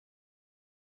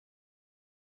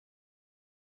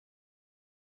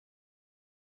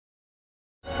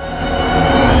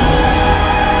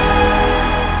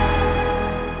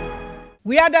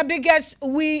We are the biggest,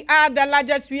 we are the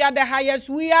largest, we are the highest,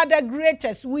 we are the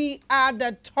greatest, we are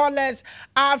the tallest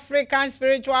African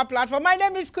spiritual platform. My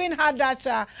name is Queen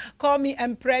Hadasha. Call me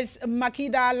Empress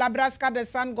Makida Labraska, the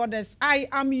Sun Goddess. I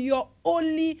am your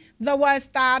only, the world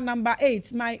star number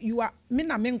 8. You are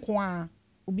Mina Minkwa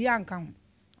Ubianka.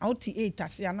 Auti 8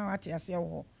 Asia now at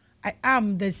Asia. I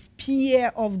am the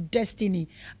spear of destiny.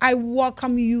 I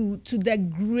welcome you to the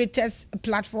greatest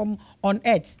platform on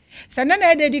earth.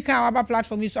 Sanana dedika our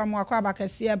platform is amwakwa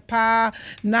bakasiya pa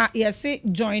na yesi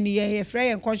join ye Free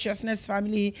and Consciousness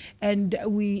family, and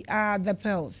we are the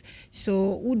Pearls.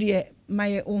 So udie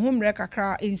my home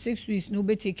rekakra in 6 weeks no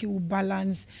be take you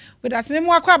balance with us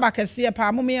memo akwa bakasiya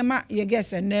pa mo ma ye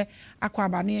guess ene akwa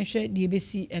ba ne hwe de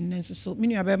besi ene so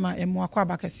minu abema emo akwa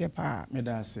bakasiya pa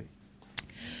medase.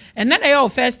 And then your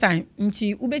first time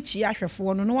nti ubechi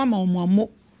ahwefo no wa ma omuamo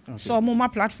so mo ma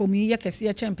platform yi yekese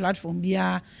ye chen platform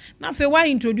bia na fe wa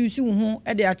introduce wo ho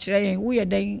e de a kire yen wo ye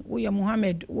den wo ye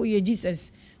Muhammad wo ye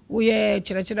Jesus wo ye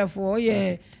kire-kirefo wo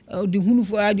ye the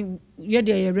hunufo ye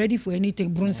de ready for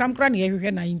anything brun sam kra na ye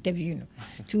hwehwe na interview no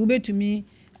ti ubetumi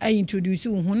I introduce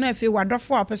wo ho na fe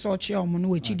wadofo apese o kire omo no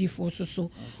wachidifo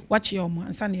so wa kire omo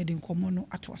ansa na ye de nkomo no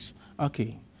atoso.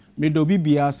 Okay, me do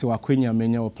bibia se wakwenya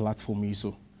menya o platform yi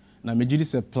so na mejidi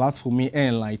se platform me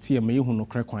enlight e me hu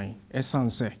nokre kwan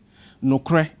esanse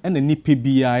nokre ena nipa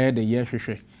bia ye de ye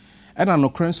hwehwe ena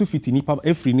nokre nso fiti nipa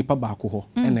efri nipa baako ho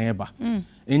ena eba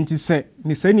enti se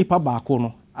ni se nipa baako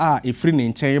no a efri ne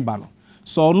nchen ba no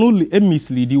so no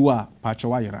mislead wa pacho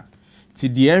yera ti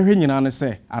de ehwe nyina ne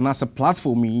se anase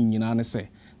platform yi nyina ne se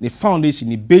the foundation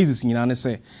the basis nyina ne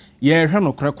se ye hwe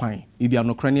nokre kwan e bia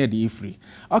nokre ne de efri.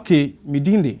 Okay,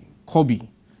 midinde Kobby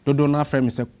dodo na frame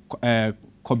se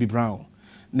Kobby Brown.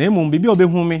 Na emom bibi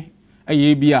obehu me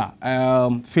eye bia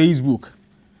Facebook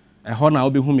ho na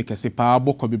obehu me kese pa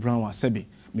bo Kobby Brown asebe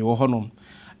me wo honom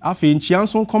afi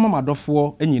nchianso koma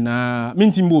madofo anyina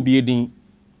minti mbo obi edin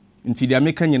nti dia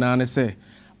meka nyina ne se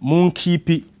mon keep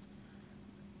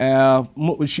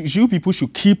you people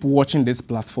should keep watching this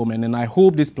platform, and then I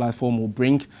hope this platform will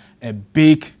bring a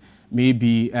big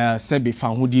maybe sebe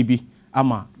fanhudi bi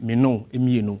ama me no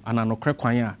emienu ananokre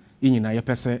kwan a inyina ye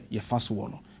pese ye faso wo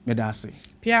no medase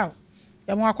piao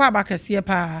ya mo akwa abakase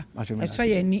pa so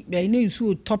ye ni be ni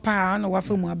nsu topa na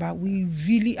wafa mu aba. We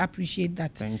really appreciate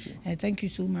that. Thank you. Thank you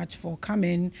so much for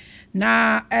coming.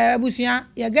 Na busia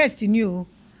your guest new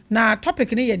na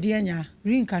topic ni ye de anya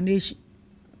reincarnation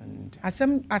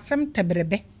asem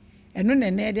tebrebe eno na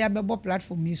na de abebo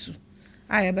platform isu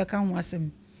aye be kan ho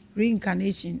asem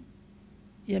reincarnation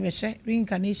ye be she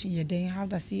reincarnation ye den how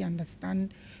does he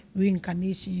understand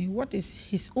reincarnation? What is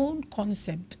his own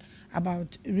concept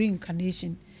about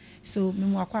reincarnation? So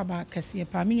me wakwa ba kase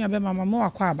pa me nwa be mama mo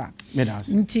wakwa ba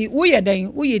nti wo ye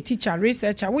den wo ye teacher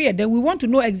researcher wo ye den we want to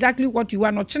know exactly what you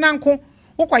are no chenanko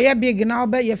wo kwa ye big na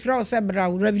obe ye fra o se bra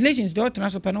revelations do tena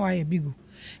so pe no wa ye big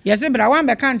yes bra wan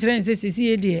be kan kire nse sisi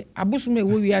e de abosom e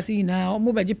wo wiase na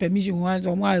mo be je permission ho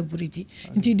anzo mo aburiti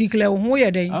nti declare wo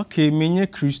ye den. Okay, menye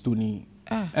Kristo ni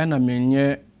ena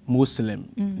menye Muslim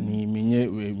ni menye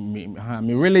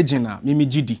me religion a me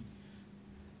gidi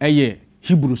eye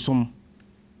Hebrew som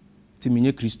ti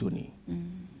menye Kristo ni.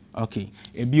 Okay,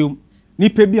 ebio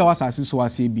nipa bia wasase so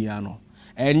ase bia no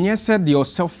enye se de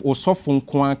yourself osofo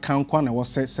nko kan na wo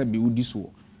se be udi so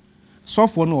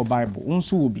sofo no Bible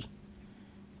unso obi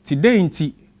ti dey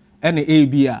nti ene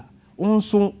bia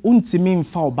unso untimi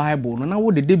mfa o Bible no na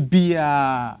wo de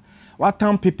bia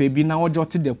watam pepe bi na wo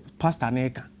jote de pastor na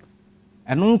eka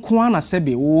eno nko na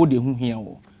sebe wo de hu hia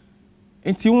wo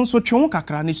enti unso twe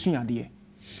kakra na suade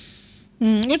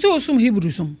Otu osum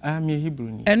Hebrew sum. Me Hebrew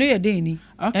ni. Eno ye den ni.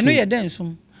 Eno ye den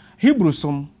sum. Hebrew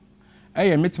sum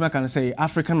metima kan say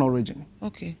African origin.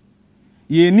 Okay.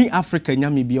 Ye ni Africa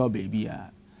nyame bia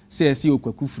obabia. Say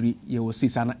okwaku ye wo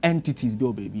sisa na entities bia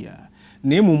obabia.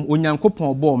 Na emum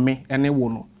onyankopon bo me ene wo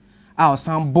no. A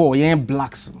osan bo yen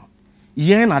blacks no.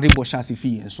 Yen na de bo shase fi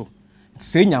yen so.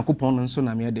 Say nyankopon no so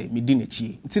na me de me di na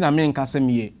chie. Nti na me nka se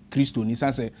me ye Kristo ni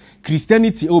say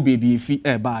Christianity obabia fi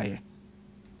ba ye.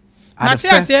 Na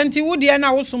tiati wudi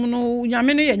na wosum no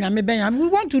nyame no ye nyame ben. We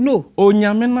want to know.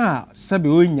 Onyame na sebe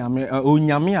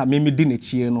onyame a me di na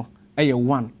chie no eye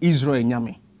one Israel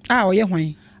nyame. Oye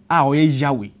hwan? Oye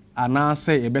Yahweh. Ana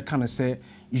say ebeka na say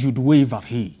you'd wave of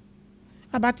he.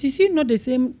 But is it not the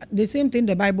same thing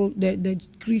the Bible the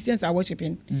Christians are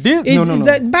worshiping? No.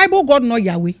 The Bible God not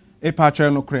Yahweh? E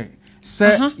patre no kre.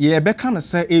 Say ye ebeka na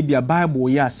say ebia Bible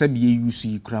ya sebe ye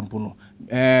use krampo no.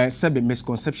 Sebe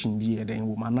misconception bi e den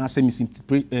wo na say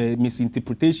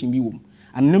misinterpretation bi wo.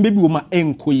 and no baby woman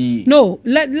enkoyi. No,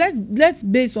 let's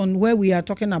based on where we are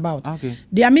talking about. Okay.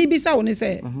 There may be someone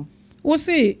say, "We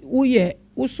say, oh yeah,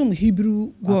 some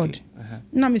Hebrew God."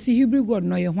 Now me see Hebrew God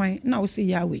no why. Now say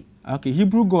Yahweh. Okay,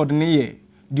 Hebrew God ne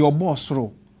the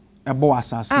obosro ebo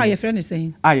asase. Your friend is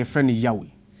saying. Your friend is Yahweh.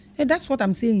 Hey, that's what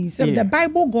I'm saying. So the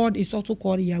Bible God is also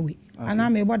called Yahweh. Okay. And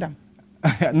I'm a bodam.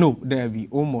 No, there be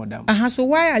more than. So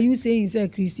why are you saying say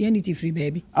Christianity free,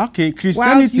 baby? Okay,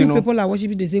 Christianity. You people are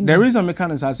worshiping the same. The reason I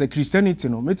can say Christianity,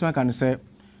 no, me too can say,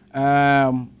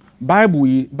 the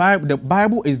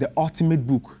Bible is the ultimate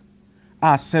book.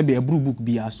 Said a book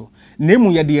be also. Name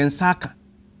ye the ensaka.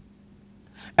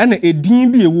 And a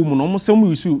dean be a woman, almost some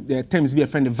use the terms be a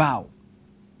friend vow.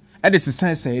 And it's a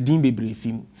sense a dean be brief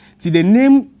him. To the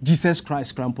name Jesus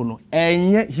Christ Crampono,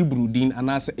 any Hebrew dean, and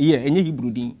I say, any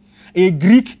Hebrew dean. A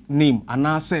Greek name, and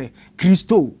I say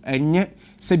Christo, and yet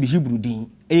say Hebrew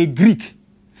dean, a Greek.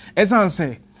 As I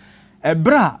say, a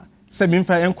bra,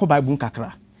 Seminfa and Kobby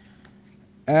Kakra.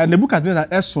 The book at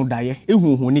the so die, a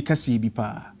who nika see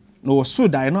bipa. No so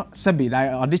die not Sabi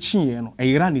die or the chin,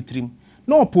 a rani trim,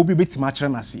 no poby bit much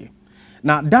ranasi.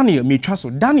 Now Daniel me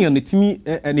trust Daniel netimi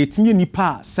and a timmy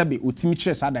nipa Sabi utimi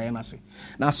chess at Dianasi.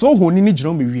 Now so who need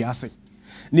Jerome Riase.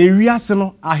 Ne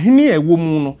Riaseno, a hini a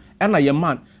woman, and a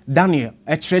man. Daniel,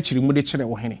 a treachery with the chere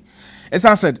ohene. As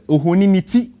I said, ohoni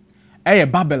niti, a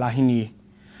Babel ahini.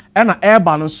 And a air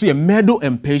balance a Medo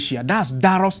and Persia, that's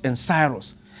Daros and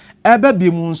Cyrus. Ebe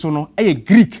bimunsono, a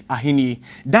Greek ahini,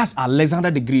 that's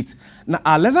Alexander the Great. Now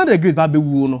Alexander the Great baby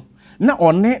wuno. Now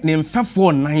on ne name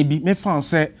 549 me fan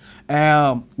say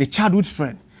the childhood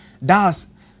friend. That's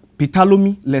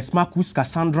Ptolemy, Lesmachus,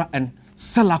 Cassandra, and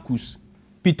Seleucus.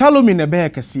 Ptolemy nebe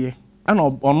kesiye, and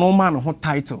no man who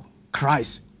title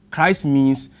Christ. Christ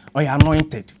means or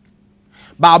anointed.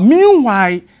 But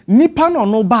meanwhile, nipa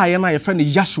no buy na your friend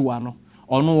Yeshua no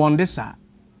or no one this side.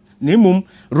 Nemum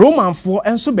Roman for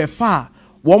and so be far.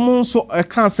 Woman so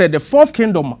can say the fourth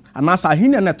kingdom and as a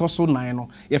hin and a tosso nine.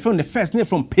 You're from the first name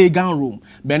from pagan Rome,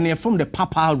 then you're from the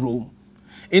papal Rome.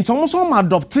 In Thomas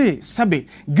adopted Sabe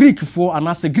Greek for and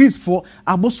as a Greece for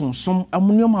abosom some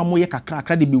ammonium amoya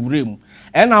kakra de be rem.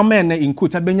 And a man in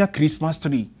Kotabenya Christmas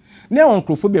tree. Now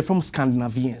uncrophobia from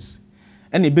Scandinavians.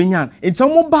 And a benyan, it's a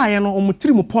mobile and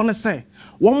trim upon a say.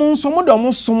 Woman some of the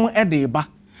almost some a day ba.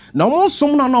 No more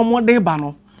some no more day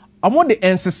bano. I want the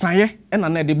ancestor and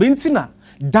another bentina.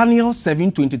 Daniel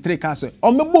 7:23 castle.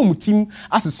 On the boom team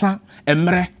as a son,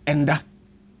 emre enda.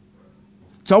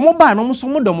 So mobile no more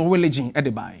some of them religion at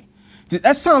the buy. The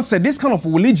essence said this kind of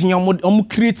religion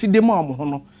created the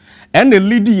mom. And the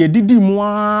lady did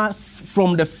more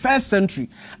from the 1st century.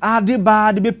 They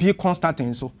be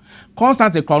Constantine so.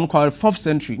 Constantine crown called 4th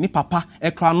century. Ni papa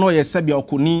e crown no ye sebi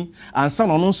okuni and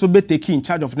son on also be taking in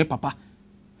charge of ni papa.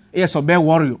 Yes obe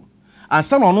warrior. And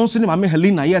son on also ni Maame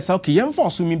Helena yes okay yem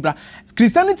for so mi bra.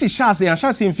 Christianity shas and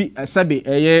shas in sebi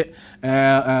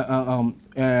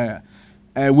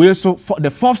we so for the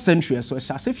 4th century so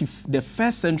shas if the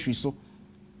 1st century so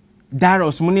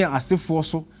Darius money as if for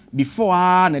so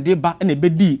before na de ba na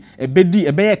ebedi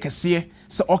ebe kese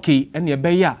se okay na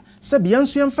ebe ya se bia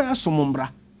nso yemfa asomombra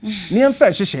ne yemfa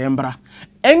hyehye mbra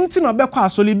enti na obekọ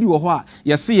asole bi wo ho a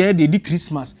yese ye de di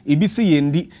Christmas ebi se ye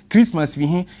ndi Christmas fi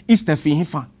he Easter fi he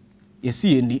fa yese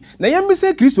ye ndi na yembi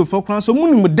se Christopher kran so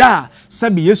munim da se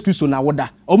bi Yesu Christo na woda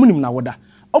omunim na woda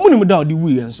omunim da odi wu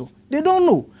yenso they don't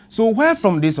know so where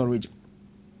from this origin.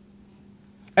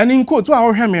 And in quote, to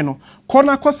our Hemeno,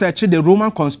 corner search the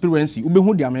Roman conspiracy,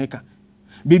 Ubehu the America.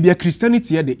 Baby a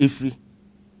Christianity at the free.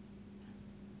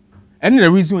 And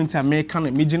the reason into American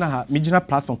Mijina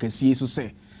platform can see so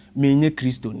say, me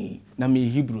Christo ni, na me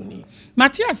Hebrew ni.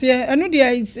 Matthias, I know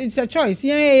it's a choice.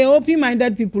 Yeah,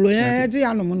 open-minded people. Yeah,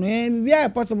 we are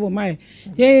possible. My,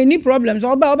 any problems?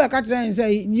 Oba catch and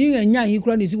say, you and you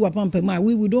crown is you upon my.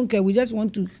 We don't care. We just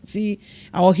want to see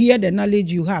or hear the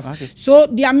knowledge you have. Okay. So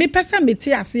the me person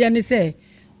Matthias and say,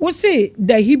 we say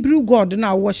the Hebrew God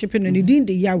now worshiping and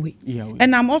the Yahweh.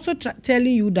 And I'm also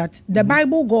telling you that the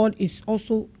Bible God is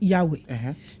also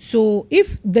Yahweh. So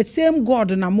if the same God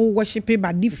and I'm worshiping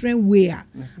by different way,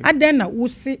 and then we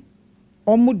say,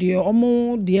 omu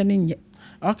dear ninye.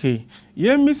 Okay,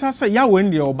 yeah, Miss Asa Yahweh in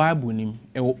the Bible name,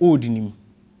 old name.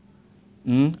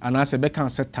 And I say Becca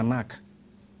said Tanakh,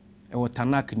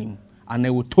 Tanakh name,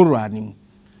 and Torah name.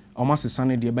 Almost a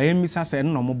Sunday dear, but Miss Asa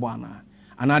no more.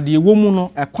 And at the woman,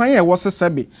 a choir was a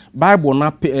sabi Bible na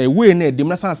way near the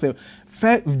Master say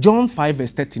John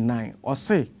 5:39 or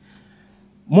say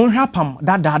Monhapam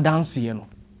that dance no.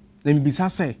 Then bisa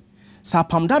say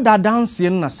Sapam that dance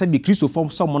na sabi Christo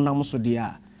from someone namuso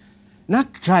dia. na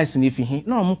Christ ni fi hin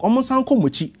na omo san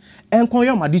komochi enkon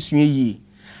yo made sua yi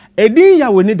edin ya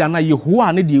we ni da na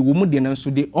Yehowa ne de ewom de na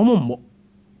nso de omo mmo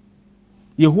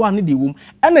Yehowa ne de ewom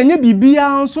ena nya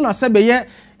bibia nso na sebe ye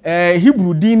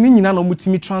Hebrew din ni nyina na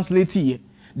mutimi translate ye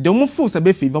de mo fo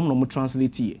sebe favor no mo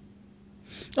translate ye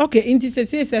okay inti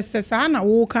se sa na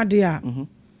wo ka de a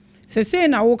se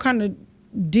na wo ka no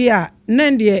de a na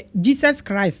de Jesus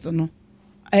Christ no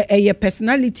ye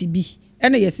personality bi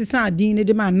ena ye sisa adin ne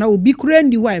de ma na obi kura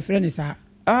ndi wa e frɛ ne sa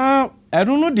I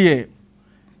don't know de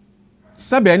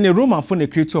sebe ne Roman fo ne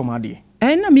creator ma de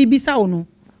na me bisa wo no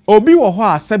obi wo ho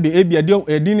a sebe ebia de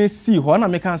edin ne si ho na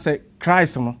me kan say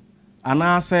Christ no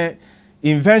ana say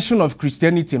invention of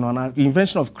Christianity no na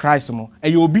invention of Christ no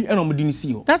obi eno mo di ni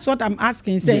si ho. That's what I'm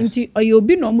asking say nti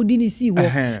obi no mo di ni si ho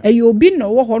obi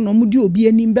no wo ho no mo di obi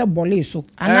anim be bole so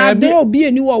ana de obi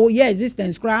ani wo ye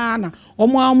existence kra na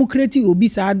omo create obi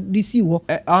sa di si ho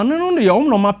no ye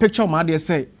no ma picture ma de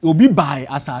say obi buy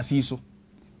asasi so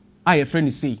aye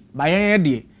friend say buy ye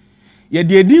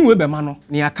de edin we be ma no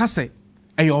na yakase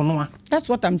that's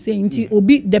what I'm saying.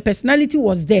 Obi, the personality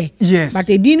was there. Yes. But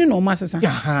they didn't know master.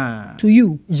 To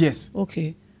you. Yes.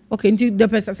 Okay.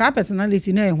 The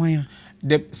personality na ehwan.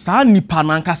 The sa nipa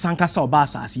nanka sanka sa oba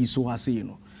asasi so ase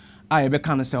no. A be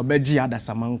kan say obeji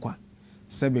adasamankwa.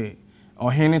 Sebe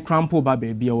ohene crampo ba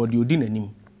ba bia wodi odi nanim.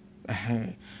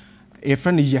 E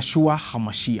friend Yeshua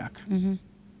Hamashiach.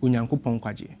 Onyankopon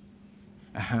kwaje.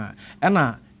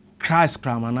 Ena Christ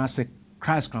krama na say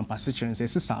Christ krama situation say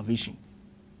salvation.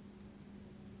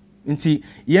 Nti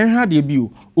yenha de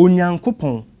bio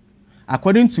onyankopon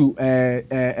according to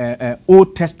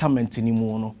Old Testament ni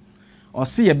mu no o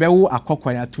se ye bewo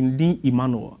akokwan atundin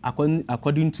Emmanuel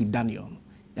according to Daniel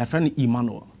ya friend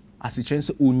Emmanuel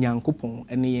asichense onyankopon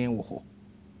ene yen wo ho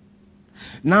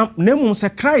na nemu se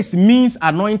Christ means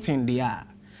anointing there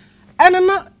ene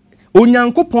na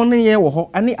onyankopon ne yen wo ho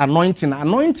ene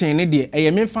anointing ne de eye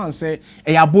me fan se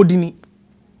eye abodini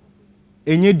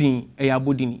enye din eye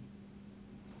abodini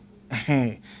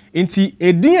Inti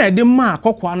edin de ma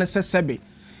akokwa ne sesebe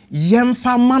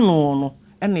yemfa mano no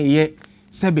ene ye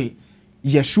sebe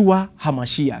Yeshua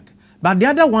Hamashiach. But the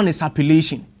other one is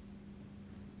appellation.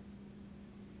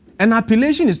 And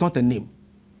appellation is not a name.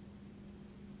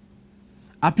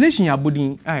 Appellation ya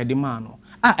bodin de ma no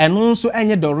and also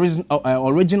enye the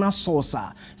original source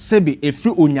sebe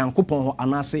efri onyankopon ho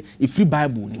anase efri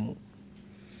Bible ni mu.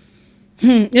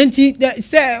 Enti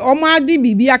say omadi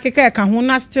bibi akeka ka ho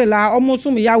na still a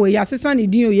omosum yawe ya sesa ne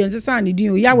din o yen sesa ne din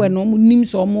o yawe no nim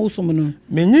so omosum no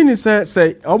menyini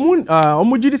say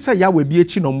omugidi say yawe bi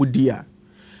echi no mudi a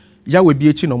yawe bi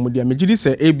echi no mudi a megidi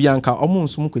say ebianka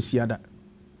omonsum kwesi ada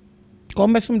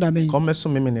komesum da ben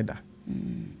komesum me da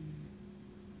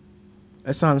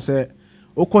esan say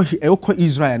oko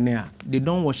Israel ne they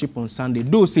don't worship on Sunday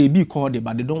though say be called it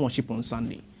but they don't worship on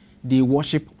Sunday they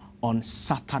worship on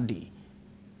Saturday.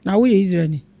 Now we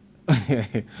Israeli.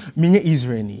 Me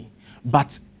Israeli.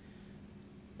 But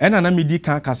ena na medi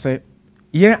kan ka say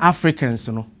ye Africans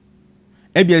no.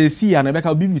 E bia see ya na beka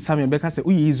obi bisa me beka say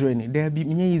we Israeli. There be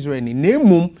me Israeli. Na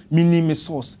mum me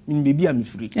source. Me baby am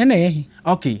free. Ena ye.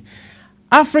 Okay.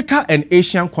 Africa and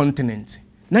Asian continent.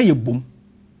 Na ye bom.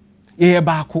 Ye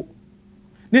baako.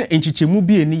 Ne enchichemu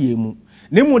bi eni ye mu.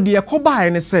 Na mo de yakoba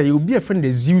ne say you be a friend the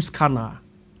Zeus Canal.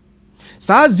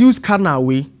 Sa Zeus Canal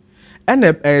we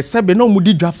ene sebe no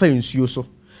mudi dwafa nsuo so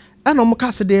ena mo ka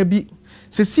se de bi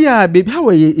sesi a baby how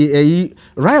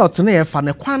riot na ye fa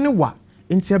ne kwan ne wa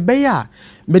nti ebe ya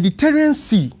Mediterranean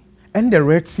Sea and the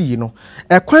Red Sea no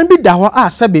kwan bi da ho a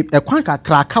sebe kwan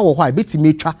kakraka wo ho a betimi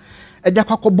etwa eja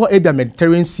kwakobo ebia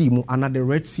Mediterranean Sea mu and the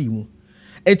Red Sea mu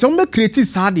etom be create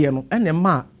sade no ene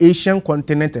ma Asian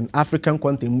continent and African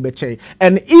continent be che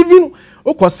and even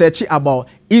oko search about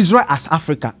Israel as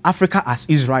Africa, Africa as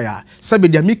Israel.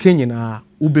 Sabe dia mi kenyina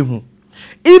ubehu.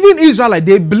 Even Israel,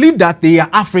 they believe that they are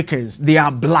Africans, they are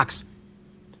blacks.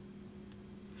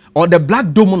 Or the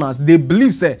black dominants, they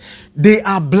believe say they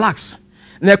are blacks.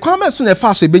 Na kwame so na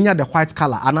fa so benya the white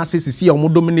color and I say see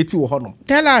omo dominate wo hono.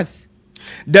 Tell us.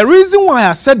 The reason why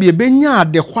I said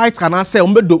benya the white can I say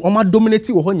omo dominate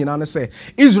wo ho nyina na say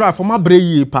Israel for my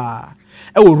breye pa.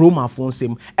 E wo Roman for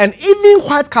same. And even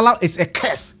white color is a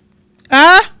curse.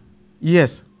 Ah?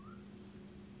 Yes.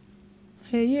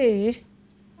 Hey,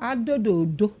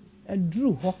 adodo, a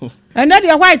drew ho. And that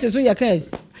your white so your case.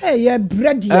 Hey, yeah,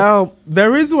 bread. The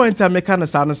reason why I make an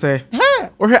answer say,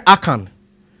 or her Akan,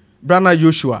 Brana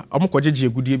Joshua,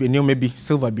 Omokoji Gudi be new maybe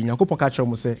silver bean. Yanko Pokacho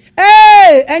mo say,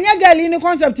 hey, and your girl in the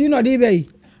concept you know, DB.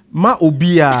 Ma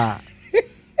Obia.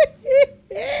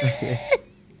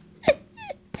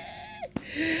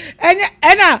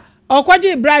 And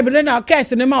Okwaji bribe na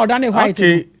case ne ma odane white.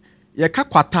 Okay. Ye ka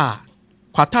kwata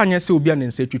anya se obi an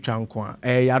nse twitwa nko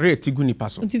a yare atigu nipa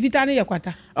so. Nti vita ne ye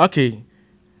kwata. Okay.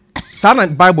 Sana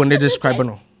Bible ne describe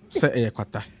no se ye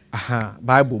kwata. Aha,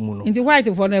 Bible mu no. Nti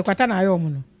white for no kwata na ayo mu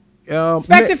no.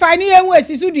 Specify ni enwe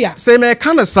asisudua. Say me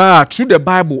kind sa through the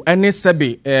Bible any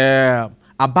sebe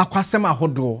abakwasem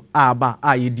ahodo aba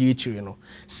yedi ekire no.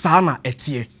 Sana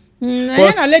etie.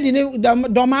 Na lady ne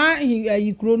doma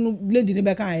yikro no lady ne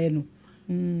beka aye no.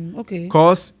 Okay.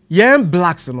 Cause yen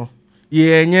blacks no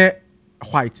ye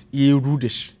white ye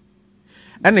rudish.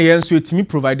 And yen so etimi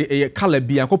provide a color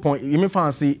bi ankopon you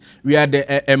fancy we are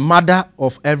the a mother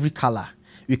of every color.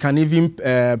 We can even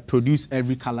produce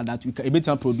every color that we can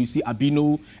able produce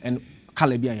albino and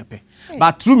color bi ayepe.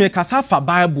 But through me kasafa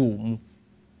Bible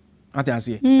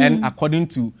and according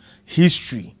to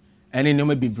history and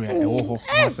in be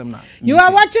you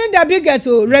are watching the biggest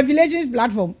Revelations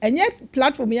platform and yet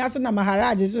platform yaso na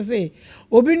Maharaj so say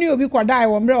obi ni obi kwada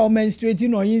wo mre o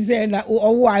menstruating on yin say na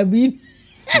owo abi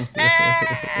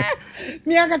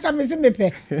me akasa me se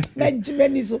mepe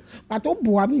me so but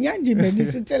obo am nyaji me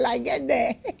so till I get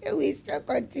there we still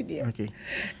continue. Okay.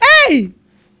 Hey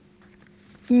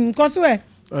koswe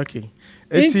okay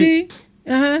enti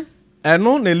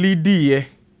eno na leadi ye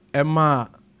ema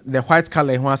the white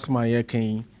color ho asma ye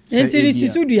kan enti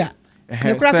sisudua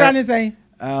ne krakra ne say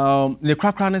ne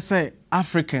krakra ne say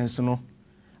Africans no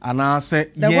ana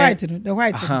say the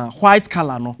white white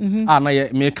color no ana ye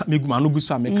me guma no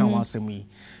guso American ho asem yi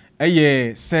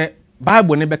eye say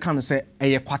Bible ne be kan say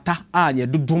eye kwata ye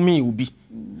dodome obi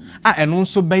eno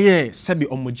nso beye sebi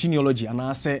homogenealogy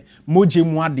ana say moje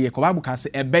mu ade ko Bible ka say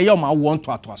ebeye o ma won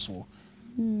to atoaso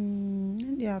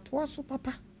ndi atoaso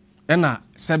papa ena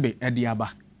sebi edi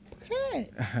aba. Hey.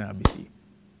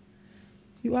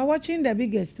 You are watching the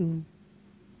biggest too.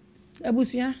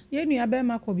 Abusia, you knew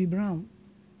about Kobby Brown.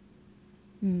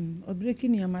 Or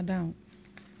breaking your madam.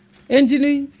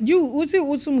 Engineer, you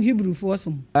who's some Hebrew for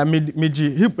some. I made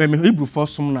Hebrew for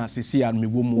some na sisi and me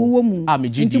woman. I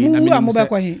made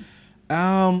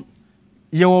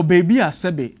your baby a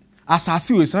sebe.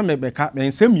 Asasi we some mebeka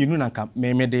and same you know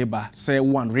me deba say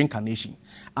one reincarnation.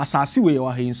 Asasi we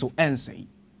your hin so ensay.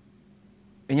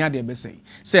 Enya de be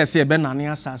say be na ne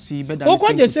asase be da o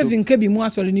ko Joseph nkebi mu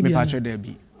asori ni bia me patch there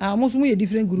bi mo so mu ye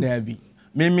different group there bi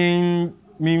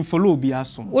me follow obi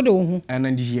asom wo de wo hu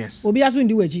and yes obi aso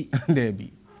ndi waji there bi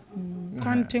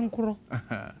kanten kro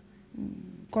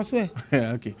koso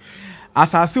okay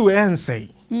asase we ensay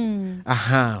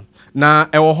na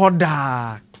e wo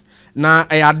hoda na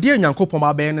e ade nyankopon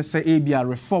ba be ne say e bia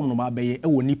reform no ba be e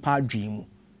wo nipa adwen mu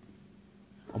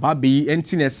oba be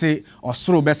enti na say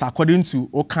osoro best according to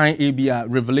okan abia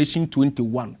Revelation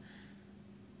 21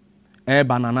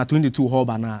 banana 22 ho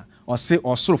bana o say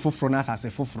osoro foforo na asase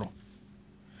foforo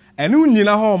enu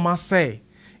nyina ho ma say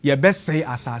ye best say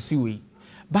asase we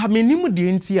ba menim de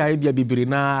enti a bia bibire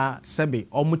na sebe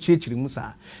omo chechiri mu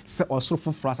sa se osoro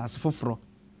foforo asase foforo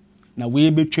na we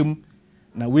betwem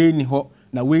na we ni ho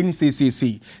na we ni say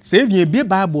say vie bi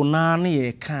Bible na na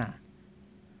ye ka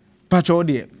Pacho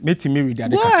de metimi read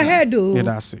that. Go ahead oh. Yeah,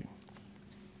 that's it.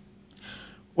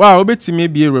 Wow, betimi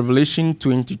be Revelation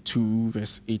 22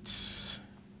 verse 8.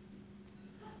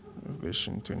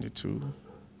 Revelation 22.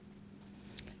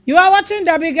 You are watching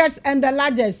the biggest and the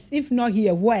largest, if not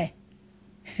here, where?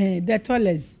 The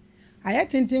tallest. I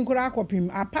think kura kopim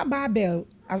apa Babel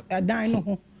a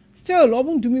dino. Still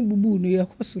obun to me bubu no ye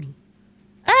kosuru.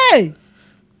 Hey.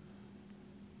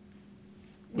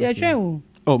 Yeah, true.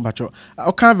 Oh, macho.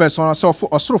 Okay, verse 1. So,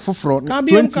 osoro foforo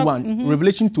 21.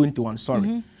 Revelation 21.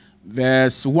 Sorry,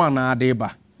 verse 1.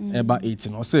 Adeba, eba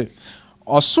 18. O say,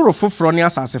 osoro foforo ni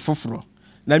asase foforo.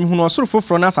 Na mi hunu osoro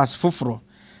foforo ni asase foforo.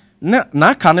 Na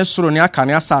aka ne soro ni aka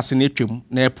ne asase na etwem.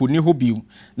 Na epo ni ho biu.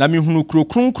 Na mi hunu kuro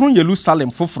kronkron Jerusalem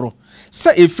foforo. Se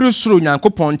efiri soro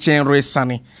Nyankopon chen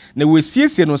resane. Na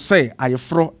wesiesie no say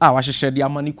ayefro a wahyehyɛ de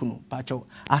amani kunu. Pacho,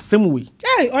 asem we.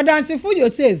 Hey, odansefo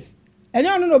Joseph. And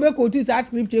you know be quote that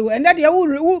scripture and that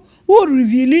you who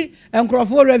reveal and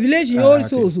for Revelation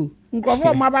also so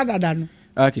for mabada.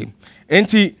 Okay.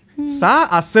 Enti sa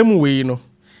asem we no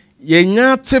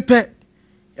yenya tepe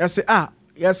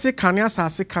yase kane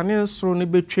asase kane soro ne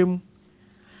betwem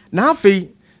na afei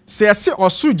se yase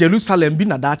osoro Jerusalem bi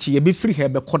na dachi ye be free he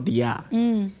be kode a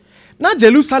na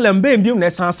Jerusalem be mbiem na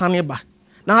sansane ba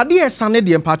na ade esane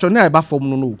de empacho na eba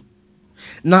fom no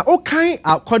na okan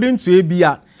according to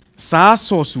ebia sa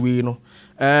source we no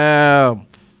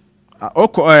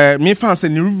me fan say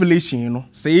the Revelation no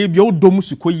say bi odom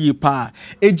su koyie pa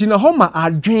ejina ho ma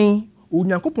adwen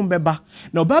onyankopon beba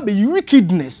na oba be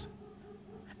wickedness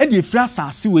e de frasa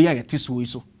ase we ya yete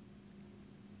so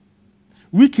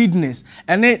wickedness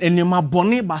ene enema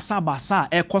bone basa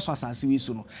ekoso asase we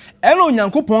so no ene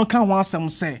onyankopon ka ho asem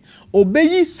se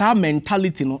obeyi sa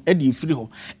mentality no e di free ho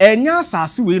enya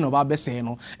asase we no ba bese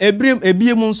no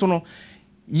ebiem nso no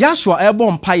Yashua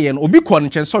ebo mpaye no obi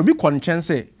konchen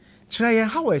se kire ye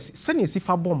how is sene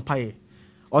sifa bo mpaye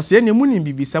o se ene muni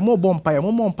bibi se mo bo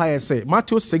mpaye se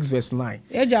Matthew 6:9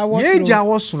 Yeja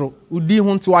wosoro udi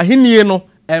ho nti wahenie no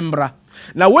embra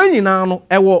na when nyina no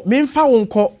ewo memfa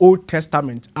wonko Old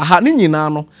Testament aha ni nyina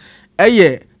no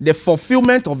eye the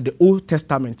fulfillment of the Old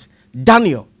Testament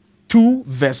Daniel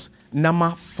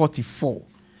 2:44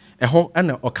 eho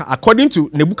ena according to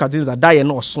Nebuchadnezzar daye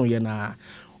na oson ye na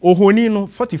ohoni no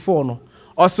 44 no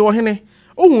ose ohene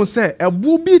ohun se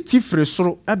ebu bi tifre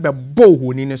soro ebe bo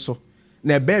ohoni ne so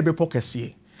na ebe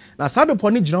pokese na sabe po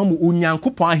ne gina mo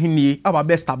onyankopon ahenie aba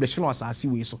be establish no asase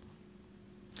we so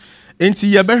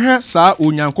enti ye behwe sa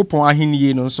onyankopon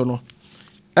ahenie no so no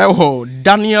eho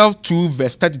Daniel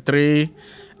 2:33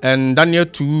 and Daniel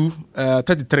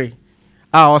 2:33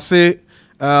 I say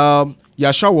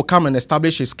Yahshua will come and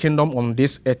establish his kingdom on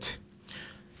this earth.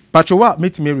 Pacho what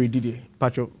meet me ready.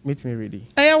 Pacho meet me ready.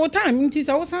 What time it is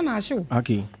also na show.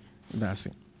 Okay. That's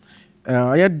it.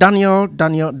 Yeah, Daniel.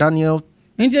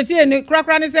 Nti see ne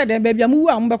krakra ne said dem baby amu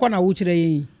am bekọ na wo kire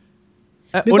yin.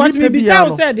 Because we be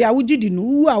said they awugidi no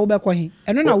wu a wo bekọ hin.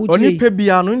 Eno na wo kire. Oni pe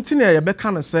bia no nti na ye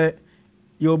beka na say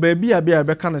your baby a bia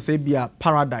beka na say bia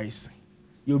paradise.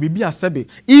 Your baby a sebe.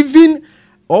 Even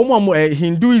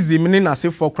Hinduism in as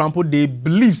if for example they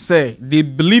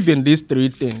believe in these three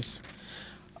things.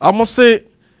 I must say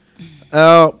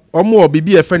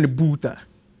bibi a friend Buddha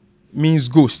means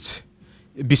ghost.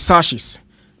 Bisages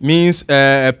means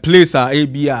place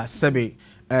abia sebe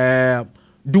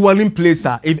dwelling place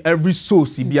if every soul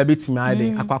si bia betimi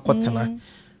ade akwakotena.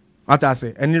 What I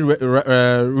say any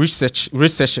researchers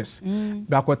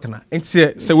be akwotena.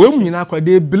 Enti se we mu nyina akwa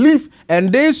they believe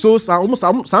and they so almost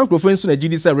some prophets na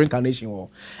gidi say reincarnation war.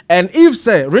 And if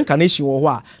say reincarnation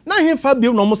war na him fa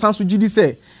bi no almost so gidi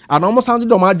say and almost sound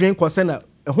do ma adwen concern na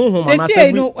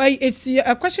say no it's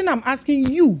a question I'm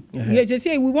asking you. They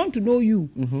say we want to know you.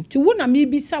 To wona me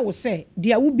bi sa wo say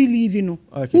they will believe you know.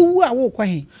 Who a wo kwa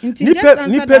hin. Nti just answer that.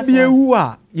 Nipa bi ewu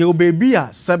a ye baby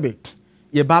a sebe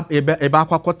eba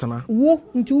kwakotena wo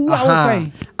nti wo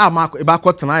awokwan eba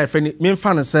kwakotena e fe me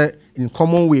mfa ne say in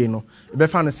common way no ebe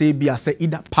fa ne say bia say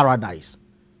either paradise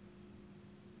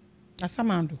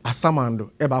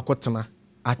asamando eba kwakotena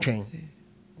atwen. Okay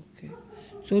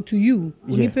so to you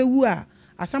onipa wu a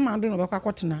asamando no be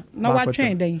kwakotena na wa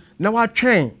twen den na wa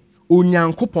twen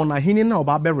onyankopon na hini na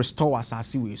oba be restore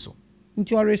asase we so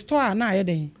nti o restore na aye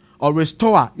den o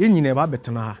restore ye nyina eba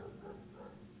betena ha.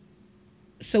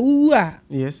 So uwa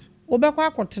yes obekwa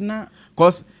akotena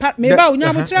cause me ba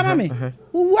onya mutra ma me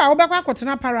uwa obekwa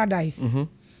akotena paradise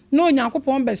no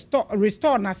onyankopon be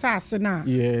restore na saase na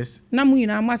yes na mu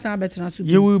nyina amasa betena so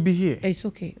you will be here. It's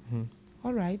okay.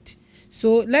 All right,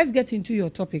 so let's get into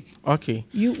your topic. Okay,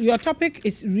 your topic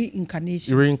is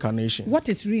reincarnation. What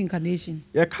is reincarnation?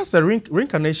 Yeah, cause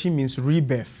reincarnation means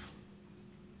rebirth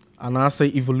and I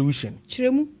say evolution.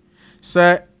 Chiremu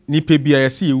say nipa bia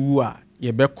yesi ewu a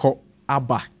ye beko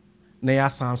aba na ya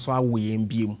sanso awe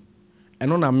mbiem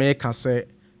eno na meka se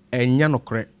enya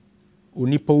nokre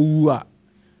onipa wu a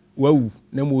wawu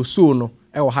na mo so no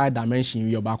e wo high dimension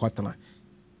wi oba kwatena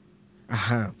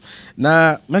aha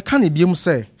na meka ne biem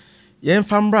se yen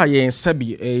fambra yen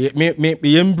sabi me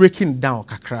yen breaking down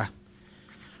kakra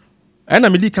ena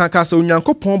me di kan ka se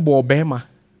onyankopon bo obema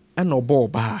ena obo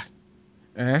oba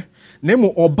na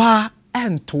mo oba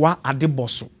entoa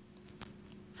adeboso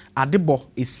adebo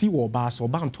esi wo ba so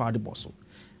oba nto adebo so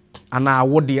ana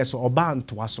awode so oba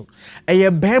nto aso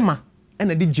eye bema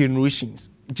ena di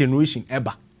generation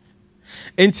eba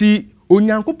enti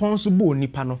onyankopon so bo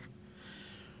nipa no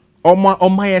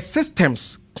oma ye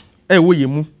systems wo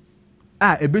yemu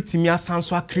a ebetimi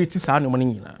asanso a create sa no mo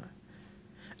nyina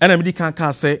ena me di kan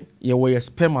ka se ye wo ye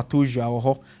spermatozoa wo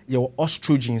ho ye wo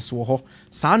estrogens wo ho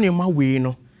sa no ma we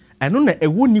no eno na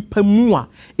ewo nipa mu a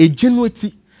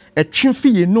egenuity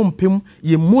etwemfi ye nompem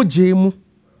ye moje mu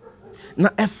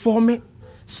na eforme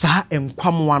sa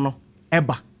enkwamwa no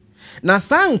eba na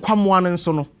sa enkwamwa no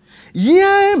nso no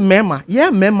ye mema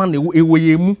na ewo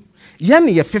ye mu ye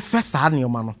ne ye fefe sa ne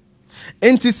oma no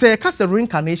enti se ka se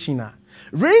reincarnation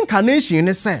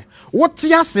ne se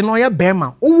wote ase no ye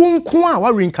bema owo nko a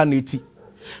wa reincarnate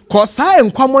ko sa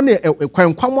enkwamwa ne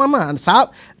enkwamwa na sa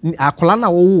akola na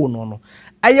wo no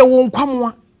aye wo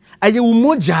nkwamwa aye wo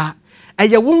moja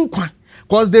aye wo nkwa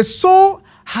cause the soul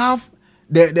have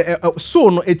the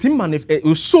soul no etim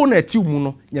manifest soul na eti mu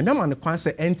no nyame ma ne kwan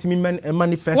se entimi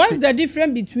manifest. What's the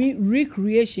difference between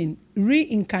recreation,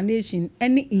 reincarnation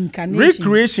and incarnation?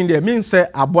 Recreation there means say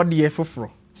abode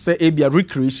foforo say e bia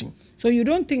recreation. So you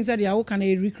don't think that the can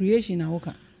a recreation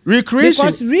awoka? Recreation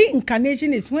because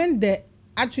reincarnation is when the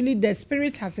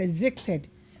spirit has exited,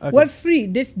 we're free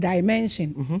this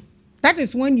dimension. That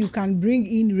is when you can bring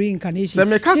in reincarnation. So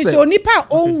nipa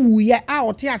onwuye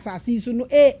out asasi so no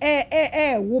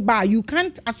you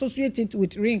can't associate it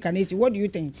with reincarnation. What do you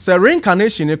think? So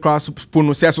reincarnation across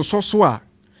pono so a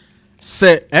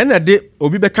se ena de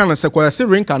obi be kan se kwa se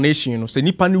reincarnation no se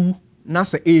nipa ne wu na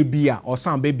se bia or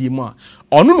san be bi mu a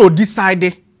ono no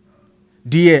decide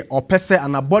de or pese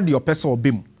and body or pese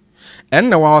obim.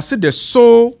 And now I say the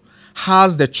soul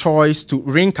has the choice to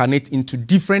reincarnate into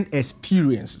different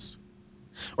experiences.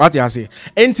 What you say?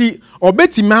 Enti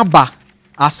obeti maba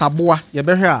asaboa ye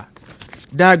be hwe a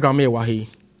diagram e wa he.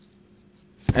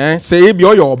 Say e bi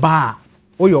oyo ba.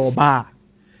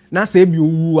 Na say bi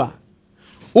owu a.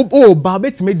 O ba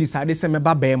beti me decide say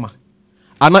meba bema.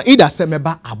 Ana either say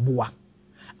meba aboa.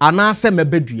 Ana say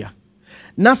meba dua.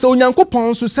 Na say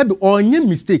onyankopon so say be onye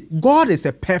mistake. God is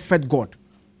a perfect God.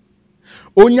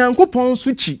 Onyankopon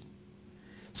so chi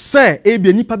say e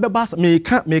bi nipa beba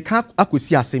meka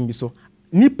akosi asem bi so.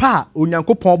 Nipa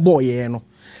onyankopon bo ye no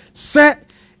se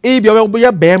e bia we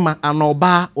boye bema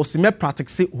anoba osime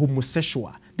practice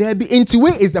homosexual there be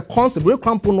way is the concept we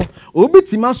kwampo no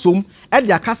obitima som e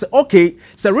dia ka se okay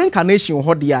se reincarnation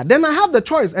ho dia then I have the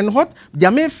choice and what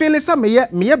dia me feel say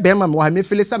me bema me wa me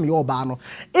feel say me oba no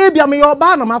e bia me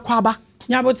oba na makwaba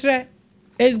nyabotre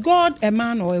is God a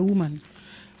man or a woman?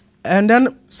 And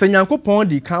then se nyankopon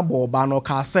di kan bo oba no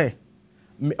ka say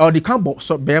or the camp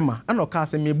so bema and oka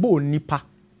say me bo nipa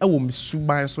e wo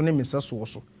misuban so ne meseso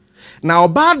so na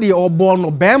oba de obo no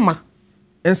bema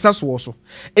enseso so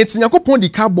enti yakopon di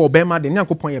camp bo bema de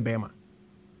yakopon ye bema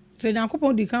so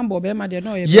yakopon di camp bo bema de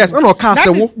no ye yes and oka say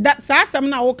wo that some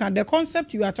na oka the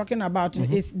concept you are talking about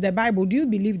is the Bible. Do you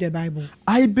believe the Bible?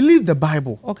 I believe the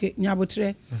Bible. Okay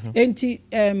nyabotre enti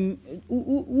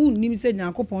who nim say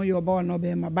yakopon ye oba no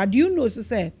bema but do you know so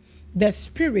say the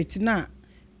spirit na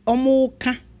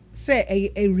omoka say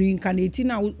a reincarnate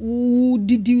na wo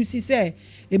deduce say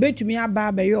ebetumi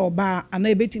aba be ye oba ana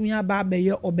ebetumi aba be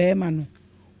ye obema no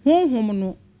honhom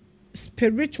no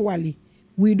spiritually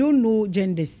we don't know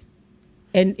genders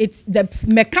and it's the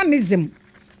mechanism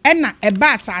ena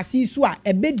eba asasi so a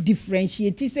ebe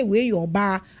differentiate say we ye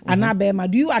oba ana bema.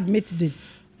 Do you admit this?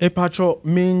 Epacho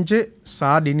menje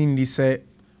sa de ni say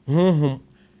honhom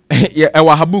e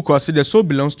wa habu ko say the soul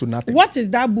belongs to nothing. What is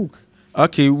that book?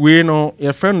 Okay, we know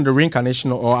your friend the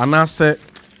reincarnation or anasa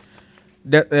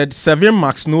the 7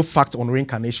 marks no fact on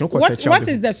reincarnation. What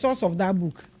is the source of that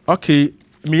book? Okay,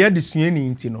 me ya disuani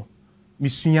intino. Me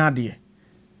suya de.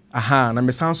 Aha, na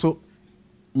me sanso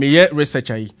me ye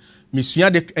researcher yi. Me suya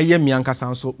de eye me anka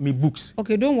sanso me books.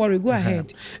 Okay, don't worry, go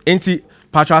ahead. Enti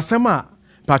patro asema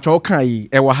patro kan yi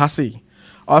e wa ha say.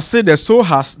 I say the soul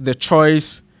has the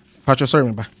choice. Patro sorry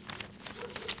remember.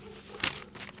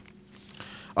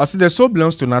 I say the soul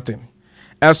belongs to nothing.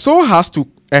 A soul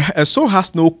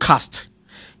has no caste,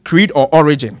 creed, or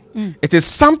origin. It is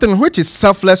something which is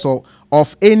selfless or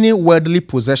of any worldly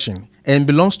possession and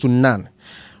belongs to none.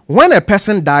 When a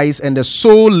person dies and the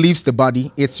soul leaves the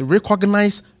body, it's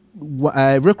recognize no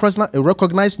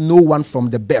one from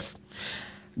the birth.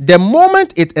 The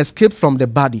moment it escapes from the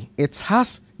body, it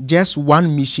has just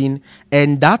one mission,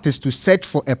 and that is to search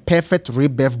for a perfect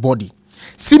rebirth body.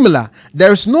 Similar,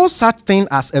 there is no such thing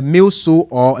as a male soul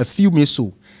or a female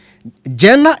soul.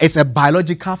 Gender is a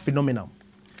biological phenomenon.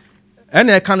 And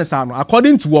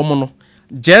according to woman,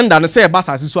 gender and say about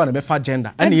as so and befa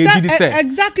gender. And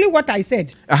exactly what I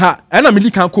said. And I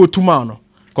can quote tomorrow.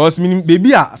 Because meaning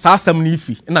baby sa some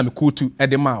nifi and I quote to at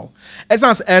the mouth.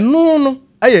 Essence no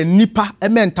a nipa a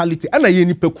mentality and a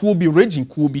nipa Kobby raging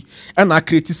Kobby and I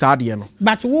create sadiano.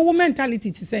 But what mentality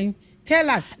is saying? Tell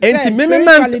us. Enti me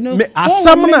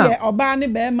asamna oba ne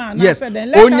be ma na yes.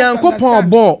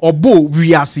 Onyankopon obo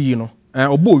wiase yi no.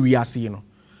 Obo wiase yi no.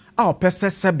 A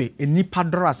opese sebe enipa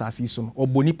doro asase so no.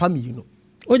 Obo nipa mi no.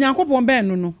 Onyankopon be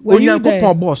no no.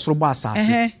 Onyankopon bo soro bo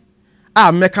asase.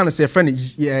 A meka no say friend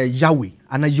Yahweh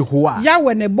ana Yehoah.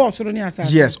 Yahweh ne bo soro ne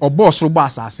asase. Yes, obo soro bo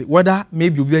asase. Whether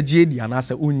maybe obi agedi ana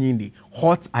say onyinde.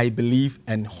 What I believe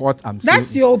and what I'm saying.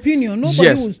 That's your opinion. Nobody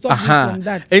will stop you from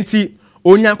that. Enti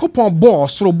Onyankopon bo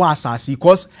soro bo asase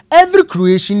because every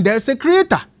creation there is a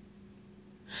creator.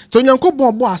 So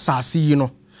Onyankopon bo asase you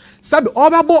know. Sabi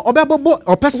obabo opese abode.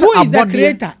 Who is the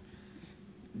creator?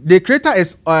 The creator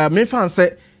is me fan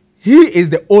say He is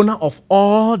the owner of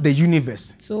all the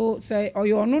universe. So say or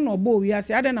you no bo we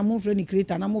say I na mo friend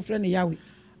creator na mo friend Yahweh.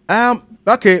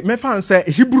 Okay, me fan say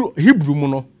Hebrew mu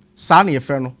no sa na ye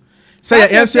frɛ no.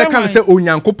 Say yes you can say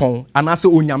onyankopon and I say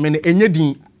onyame ne enye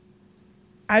din.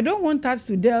 I don't want us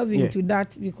to delve into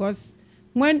that because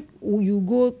when you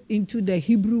go into the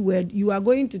Hebrew word, you are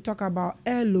going to talk about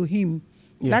Elohim.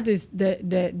 That is the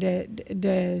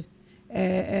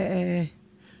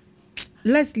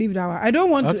let's leave that one. I don't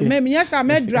want to. Maybe yes, I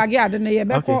may drag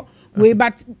it. Way,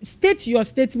 but state your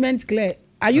statement clear.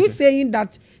 Are you saying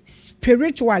that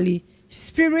spiritually,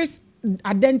 spirits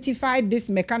identify this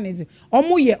mechanism?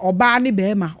 Omu ye obani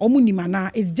bema, omu ni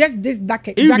mana. It's just this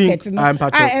jacket. No,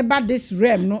 I about this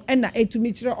realm. No, and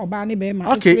etumitira obani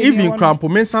bema. Okay, even crampo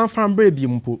men san from baby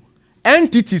mpo.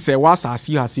 Entity say was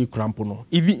asi hasi crampo no.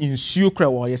 Even in sucre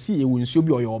or you see you in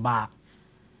subi or your bar.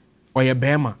 Or your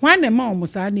bema. Why the mom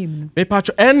was her name? Me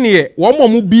patch any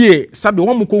one more be sabi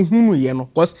one more hunu ye no.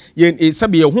 Cause ye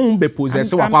sabi a home be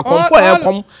possessed.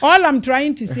 All I'm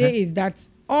trying to say is that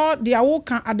all the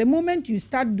awoka at the moment you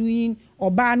start doing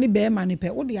oba ni bema ni pe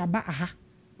o de aba aha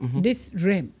this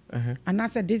realm and I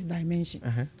said this dimension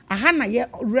aha na ye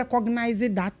recognize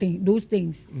that thing those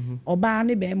things oba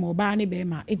ni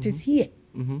bema it is here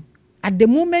at the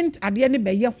moment at the end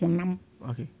be ye honam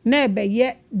na be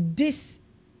ye this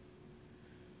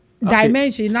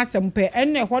dimension na sempe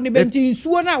enne ho ne benti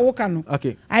nsuo na awoka no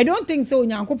I don't think so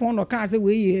onyankopon no ka say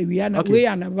we na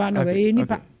ba na we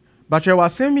nipa. But you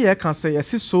was saying me can say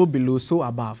yes so below so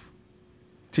above.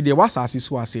 Today was as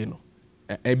so say no.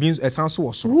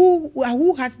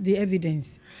 Who has the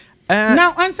evidence?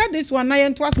 Now answer this one.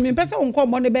 I to ask me person unko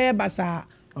money be basa.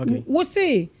 We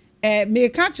say me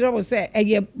catch trouble say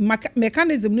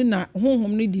mechanism ni na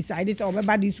honhom ni decide say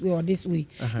obeba this way or this way.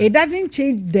 It doesn't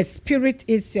change the spirit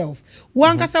itself.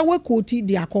 One kasa we quote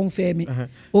they are confirming.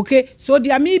 Okay, so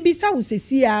there may be sa we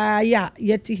say ya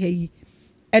yeti heyi.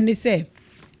 And they say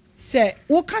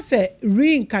woka say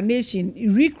reincarnation,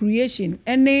 recreation,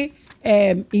 any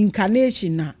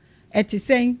incarnation na it is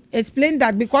saying explain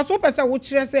that because what person would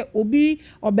say obi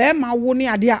obema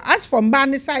woni ade as from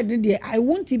ban side there I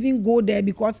won't even go there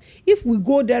because if we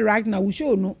go there right now we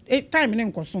show no time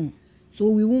in kosom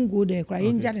so we won't go there cry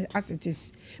as it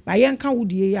is but yen kan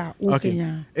wudie ya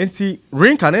okenya enti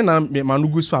reincarnation na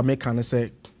manugu so ameka say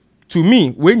to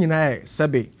me when nyina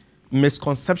sebe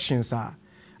misconceptions are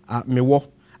me wo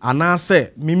ana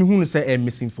say mimi hunu say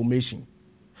misinformation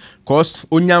cause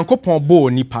onyankopon bo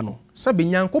nipa no sabe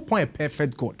nyankopon a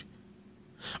perfect god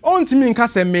ontimi nka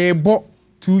say me bo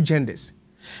two genders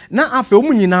na afa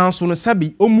omu nyina so no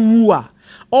sabe omuwu a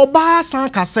oba san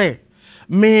ka say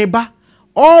me ba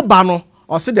oba no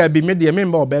o se da bi me de me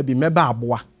ba oba bi me ba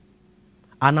aboa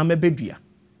ana me bedua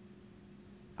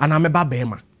ana me ba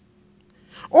bema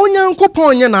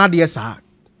onyankopon nya na ade sa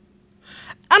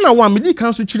ana wa medi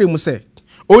kan so kire mu say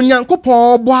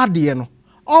onyankopon obo ade no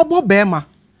obo bema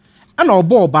ana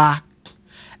obo oba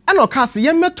ana okase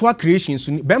ye metoa creation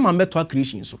so bema metoa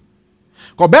creation so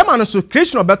ko bema no so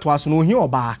creation obetoa so no ohi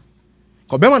oba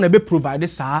ko bema na be provide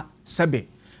sa sebe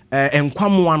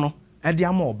enkwamwa no e de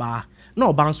ama oba na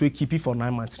oba so keep for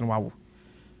 9 months no wawo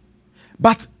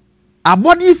but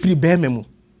abodi free bema mu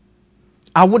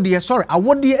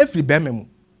awode free bema mu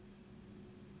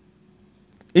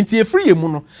enti efree yemu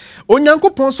no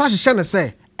onyankopon so ahihye ne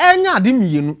se enya ade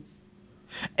mienu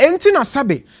enti na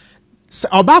sabe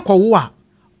oba kwowo a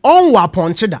onwo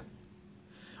aponche da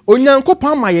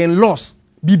onyankopon ma yen laws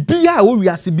bibia wo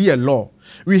wiase be a law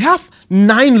we have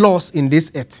 9 laws in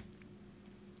this earth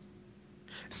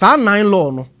sa 9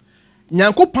 law no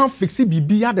nyankopon fixi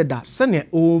bibia deda se ne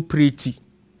operate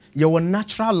your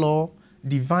natural law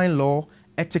divine law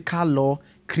ethical law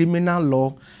criminal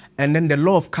law and then the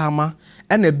law of karma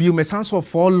and a biomesanso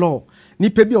of all law ni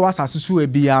pebi was asusu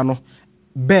ebia no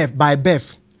birth by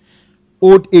birth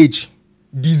old age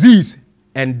disease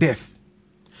and death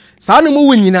sa no mu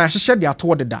wonyina hye de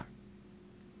ato de da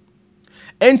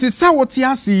enti sa wote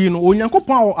ase no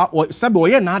onyankopon sabe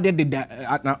oye na ade de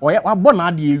na oye abo na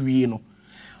ade ewie no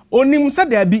onim sa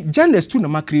da bi genders too na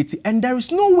ma create and there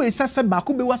is no way sa ba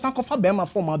ko be wasan kofa be ma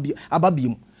form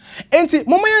ababiem enti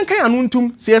mama yanka ya no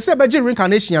ntum se yese beje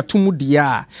reincarnation atum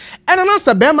dia ena na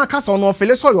se be ma kasa no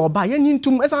ofele so yo ba yan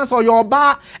ntum esan so yo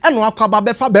ba eno akaba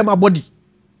be fa be ma body.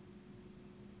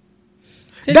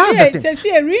 That's the thing.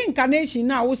 Say reincarnation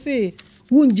now we say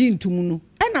wunji ntum no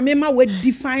ena me ma we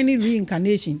define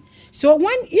reincarnation. So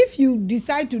if you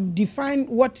decide to define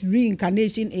what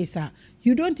reincarnation is,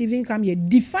 you don't even come here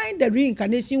define the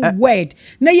reincarnation word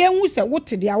na yenwu se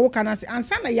wote dia wo kana se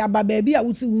ansa na ya ba ba bia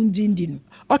wo se wunji ndi no.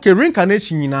 Okay,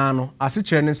 reincarnation nyina no ase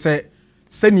kire ne say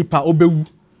se nipa obewu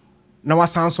na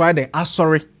wasan so ade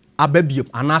asori ababiem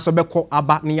anaso beko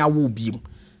aba ne yawo biem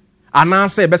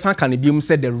anaso ebesan ka ne biem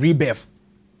se the rebirth.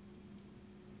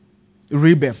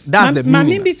 That's the meaning.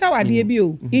 Mami bisa wade bi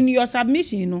o. In your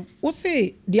submission no, wo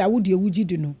say dia wo de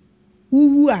wugidi no.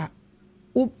 Wuwu a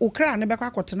okra ne beko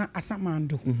akotena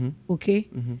asamando. Okay?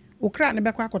 Okra ne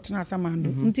beko akotena asamando.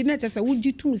 Nti na chese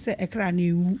wugitum se ekra na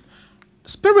ewu.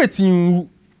 Spirit in.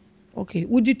 Okay,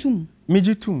 wugitum.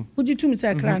 Mijitum. Wugitum se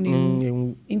ekra na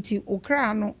ewu. Nti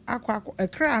okra no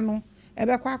ekra no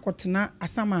ebeko akotena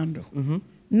asamando.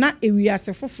 Na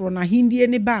ewiase foforo na hindie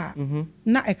ne ba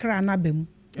na ekra na bam.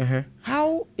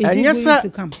 How is it going to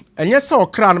come? And yes, so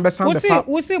crown be sound the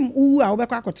we say uwu a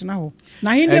obekwa akotena ho.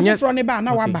 Na hindie foforo ne ba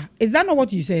na waba. Is that not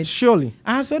what you said? Surely.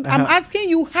 So I'm asking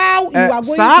you how you are going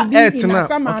to be in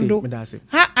asamando.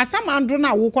 Ha asamando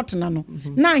na wo kotena no.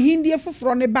 Na hindie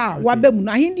foforo ne ba waba mu.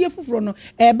 Na hindie foforo no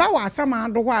eba wa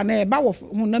asamando ho na eba wo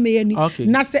honam yani.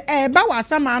 Na se eba wa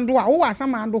asamando a wo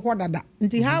asamando ho dada.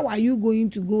 Nti how are you going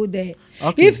to go there?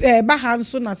 If eba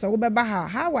hanso na se wo beba ha,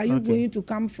 how are you going to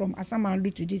come from asamando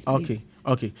to this place?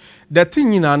 Okay. The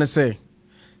thing in an say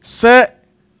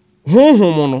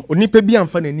honhom no onipa bi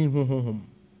amfa nani honhom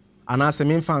ana se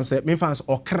me fans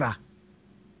okra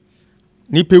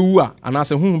nipa wu a ana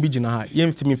se honhom bi gina ha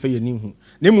yemfiti fa yani hu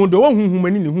na mu do honhom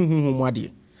ani ne honhom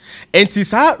ade enti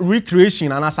sa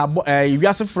recreation ana sa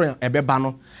wiase friend ebeba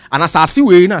no ana sa ase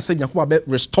we na se nyakoba be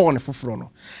restore ne foforo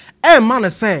no man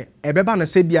say ebeba na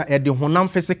se bia e de honam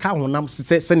physical honam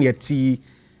se ne ati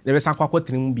ne be sa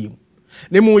kwakotrim bi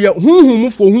nemu ya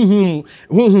hunhum fo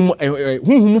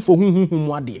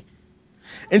hunhum ade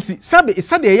enti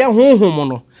sabe ya hunhum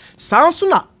no sanso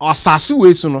na asase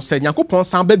we so no se Yakobon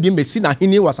san ba bi mesi na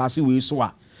hini wasase we so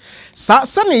a sa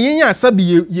ne yenya sabe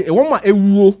ye woma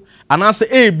ewuo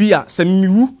anase bia se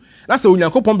miwu na se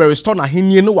Yakobon be restore na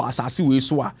hini no wasase we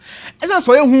so a esa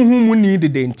so ye hunhum ni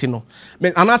de enti no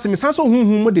anase me sanso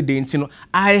hunhum de enti no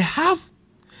I have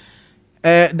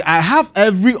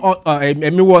every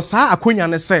me was akonya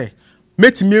ne say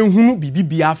metime ehunu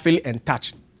bibibia feel and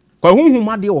touch kwa hunhum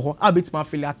ade wo ho abetima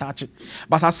feel attach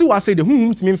but as we say the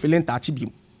hunhum timi feel and touch bi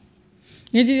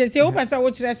nti se wo pesa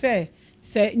wo kire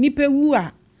se nipa wu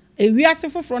a ewiase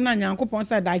foforo na Yakobon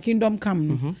say thy kingdom come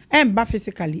no emba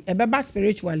physically ebeba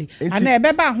spiritually and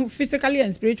ebeba physically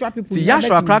and spiritual people ti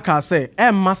Yashua kraka say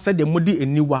emma say the modi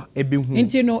eniwa ebehu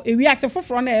nti no ewiase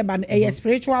foforo na eba a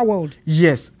spiritual world.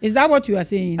 Yes, is that what you are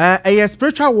saying? A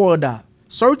spiritual world.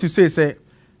 Sorry to say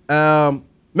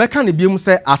meka ne biem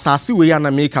say asase we ya na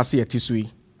make say etisui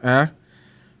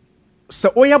se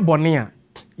oya bone a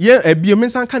ye ebiem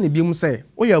san ka ne biem say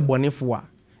oya bonefo a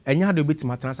enya de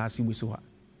betima trans asase we so ha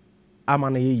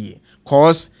amana ye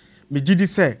cause me gidi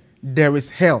say there is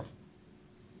hell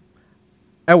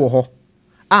ewo ho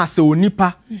se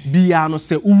onipa bia no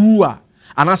se uwu a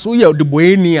anaso ye de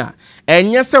boeni a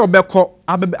enye se obekọ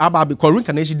ababe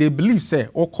Reincarnation they believe say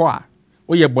okọ a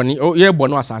oye boni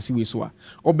asase we so a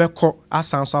obekọ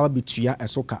asanso abetua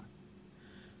esoka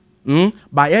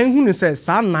ba yen hu ne say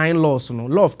sa 9 laws no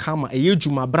law of karma eye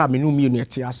djuma bra me no mienu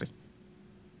ete ase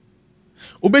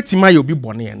obetima ye obi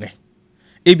boni ene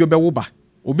ebi obewo ba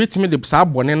obetimi de sa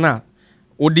boni na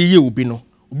ode ye obi no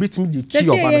obetimi de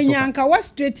tu oba no so nyanka wa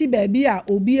straight baby a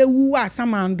obi ewu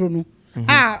asamando no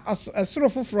soro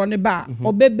foforo ne ba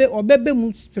obebe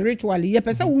mu spiritually ye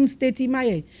pesa won state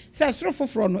maye say soro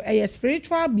foforo no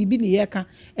spiritual bibi ne ye ka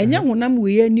enya honam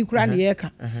we ye ni kura ne ye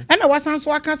ka na wasan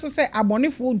so aka so say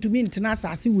abonefo ntumi ntena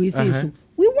asase we say so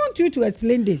we want you to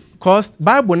explain this cause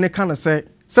Bible ne kan say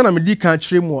na me di kan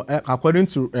kire mu according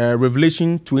to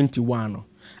Revelation 21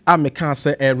 me kan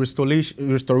say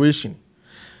restoration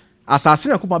asase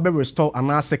na ko be restore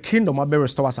and as a kingdom be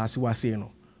restore asase wa say no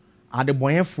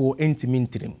adebonyefo entimi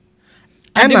ntirim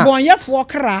adebonyefo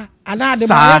kra ana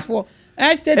adebonyefo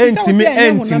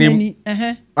entimi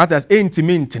that is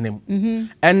entimi ntinim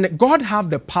and God have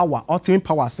the power ultimate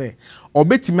power say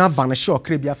obetimi vanish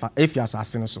okra bia fa efias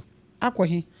asene so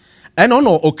akohi and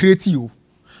no o create you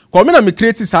ko me na me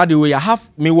create sade way I have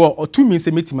me wo two means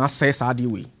metimi assess sade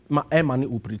way ma e ma ne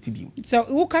operate bi so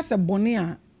who ka se boni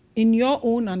a in your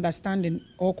own understanding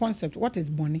or concept what is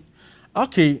boni?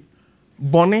 Okay,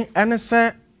 boni ene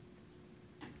se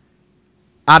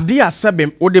ade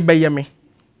asebem ode beye me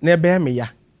na ebe me ya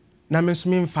na me nso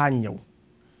me mfa anyew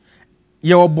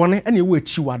ye obone ene wo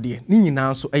achi wade ni nyina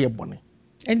nso eye bone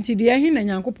enti de ehi na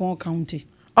Yakobon county.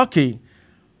 Okay,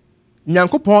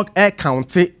 Yakobon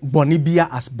county boni bia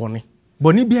as boni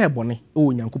bia e boni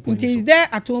o Yakobon. Is there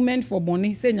atonement for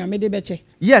boni say nyame de beche?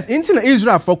 Yes, in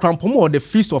Israel for Krampomo the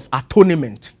feast of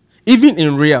atonement even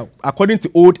in real according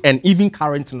to old and even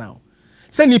current now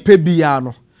se nipa bia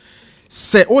no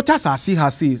se ota asase ha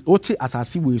se oti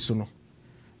asase we so no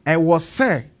e was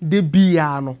say de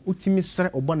bia no utimi sere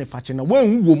obone fache na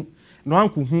wanwuwom no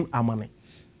ankohu amane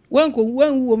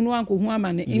wanwuwom no ankohu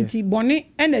amane enti bone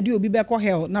ena de obi beko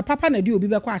hell na papa na de obi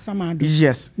beko asamado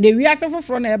yes na wiase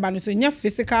foforo na eba no so nya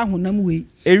physical honam we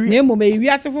na emom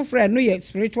wiase foforo no ye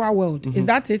spiritual world is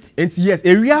that it enti yes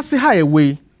wiase ha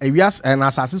we wiase na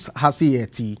asase ha se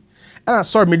yeti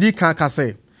sorry me di kan ka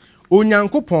say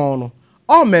onyankopon no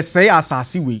o mesey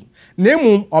asase we na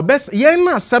emom obes yen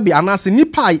na sabi anase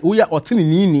nipa wo ya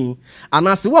otenini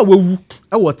anase wa wawu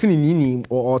e wotenini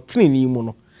o otenini mu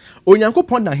no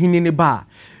onyankopon na hini ne ba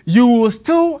you will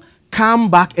still come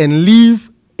back and live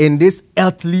in this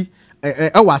earthly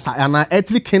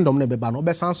earthly kingdom ne beba no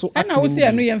obesan so na wo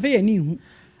se no yemfe ye ni hu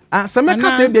se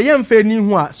meka se bia yemfe ni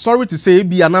hu a sorry to say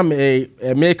bia na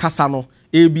me kasa no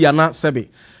bia na sebe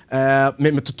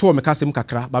me toto me kasa mu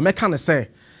kakra ba meka ne se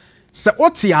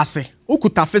oti ase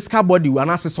okuta physical body we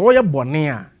anase se wo ye bone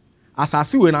a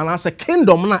asase we na anase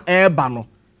kingdom na eba no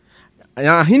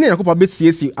ya hine yakopa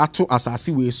betiesi ato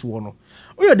asase we so no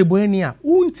oyo de boani a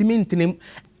untimi ntenem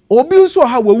obi nso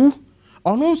ha wawu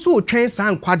ono nso otwen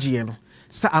san kwaje no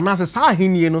se anase sa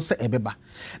ahenie no se ebeba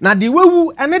na de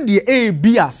wawu ene de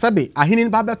bi a sebe ahenie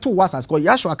ba beto wasas ko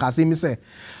yasho akase mi se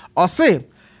o se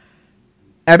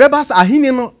ebeba sa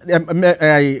ahenie no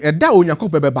eda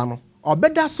onyakopa beba no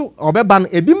obeda so obeba no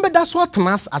ebi mbeda so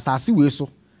atnas asase we so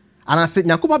anase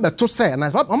nyakoba beto se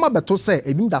na mama beto se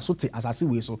ebim da so te asase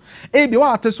we so ebi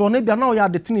wa ate so na bia na o ya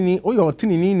de tinini o yo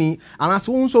tinini ni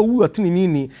anase won so wu yo tinini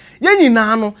ni ye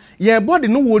nyina no ye body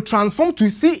no will transform to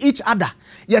see each other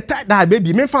ye that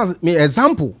baby me fans me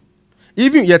example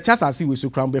even ye tell asase we so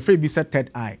kram be free be set third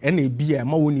eye and e bia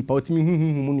ma woni pa otimi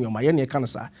huhuhu no ma ye na e kan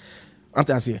sa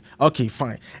antase okay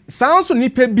fine sounds so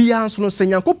nipa bia so no se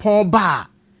nyankopon ba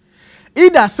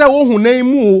either say wo hunan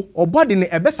mu o body ne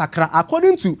ebe sakra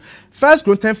according to 1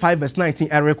 Corinthians 5:19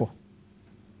 ereko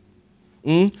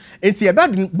enti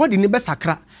ebe body ne be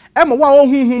sakra e ma wo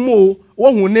huhu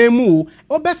wo hunan mu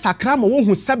o be sakra ma wo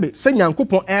hu sebe se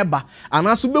nyankopon eba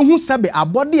anaso be hu sebe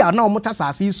abode a na omota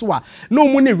sase so a na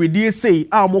omu ne redie sei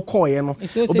a omo koye no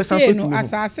o be sanso tu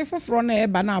asase foforo na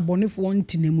eba na abonefo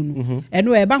ntinemu no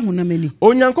eno eba hunamani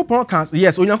onyankopon kan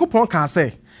yes onyankopon kan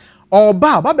say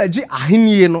Oba babeji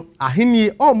ahenie no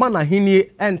ahenie o ma na ahenie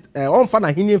and on fa na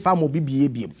ahenie fa mo bibie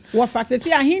biem wo fa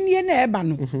sesi ahenie na eba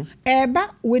no eba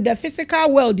with the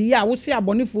physical world ya wo se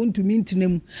abonefo ntumi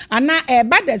ntinemu ana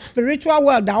eba the spiritual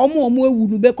world a omo ewu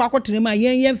nu be kwa kotenemu a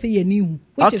yen fe ye nihu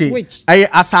which is which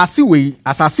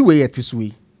asase we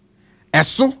yetiswe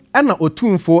eso na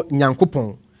otumfo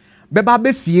nyankopon beba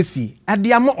be siesi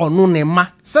ade ama ono ne ma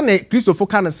se na Christopher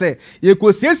kan se ye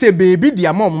ko siesi baby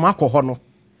dia ma omma koho no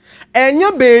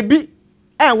enya baby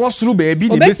wosuru baby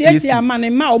ni be siesi amane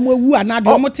ma omowu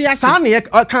anado omote ase sa ne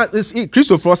kan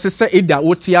Christopher se eda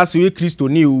wote ase we Kristo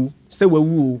ni o se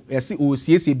wawu o ese o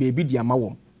siesi baby dia ma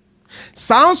wom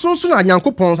sanso na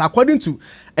nyankopon according to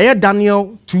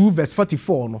Daniel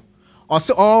 2:44 no o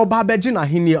se oba beji na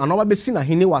hini anoba be si na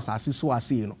hini wasase so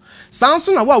ase no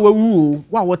sanso na wa wawu o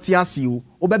wa wote ase o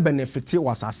obe benefit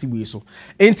wasase we so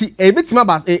enti ebitima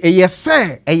ba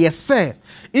eyese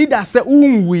either say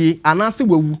unwe anase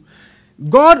wawu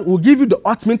God will give you the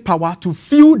ultimate power to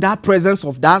feel that presence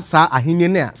of that sa ahini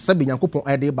na sebe nyankopon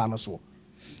ede ba no so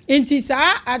enti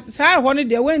sa hono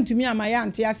de wentumi amaya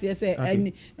ante ase se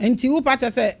enti wo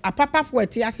pacha se apapa fo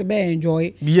ati ase be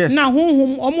enjoy na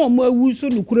honhom omo awu so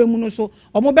nukuremu no so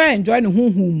omo be enjoy ne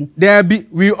honhom mu there be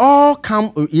we all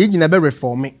come yegyina be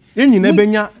reform yenyina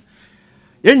benya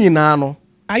yenyina no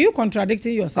are you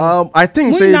contradicting yourself I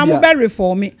think say na mo be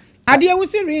reform Adia we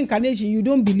see reincarnation you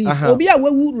don't believe obi a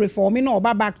we reforming or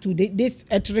back to this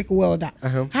etheric world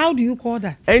how do you call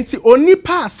that enti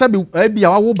onipa sabe bia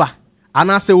wawo ba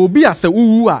anase obi ase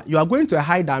uwu a you are going to a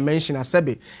high dimension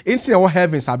asebe enti na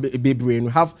heavens are bebre and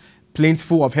we have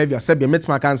plentiful of heaven asebe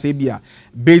metima kan say bia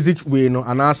basic way no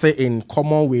anase in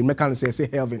common way me kan say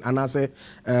heaven anase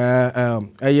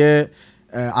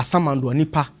asamando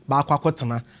onipa ba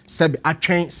akwa sebe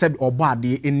atwen sebe obo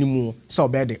ade enimu se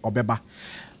obede obeba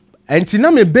enti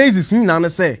na me basis nyina na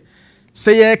say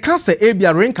ye can say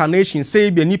ebia reincarnation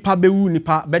say ebia nipa bewu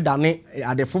nipa bedane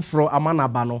ade foforo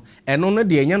amanaba no eno no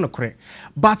de enye nokre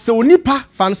but say onipa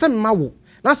fan say ma wo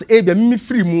na say ebia me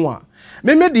free mu a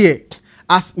me de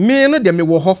as me no de me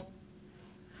wo ho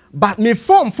but me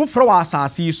form foforo wa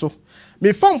asase so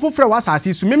me form foforo wa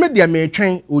asase so me de me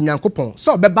twen onyankopon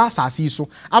so beba asase so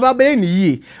ababa ni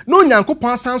yie no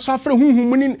onyankopon san so afre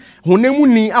hunhum ni honemu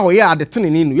ni a wo ye ade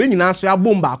tenene no ye nyina so ya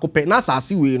bomba akope na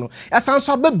asase we no ya san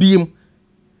so ababiem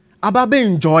ababe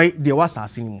enjoy the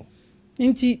wasase ni mo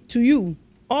nti to you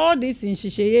all this in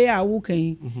shisheye a wo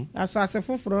kan asase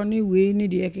foforo ni we ni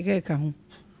de ekeke ka ho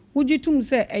wujitum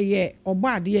se eye obo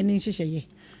ade ni shisheye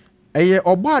eye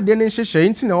obo ade ni shisheye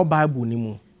nti na o bible ni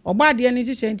mu obo ade ni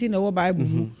shisheye nti na wo bible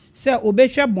mu se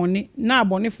obehwe bone na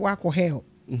abonefo akọ hell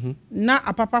na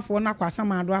apapafo na kwa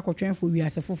samado akotwenfo wi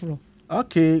ase foforo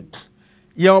okay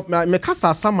yo me kasa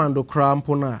asamando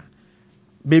krampo na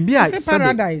baby I said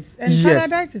paradise and yes.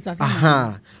 Paradise is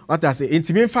asamando what I say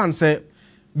intime fan say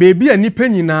baby anipa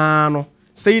nyina no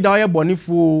say da oye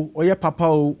bonifo oye papa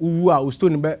owu a o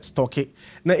stone be stock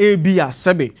na ebi a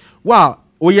sebe wa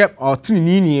oye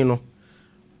otinini no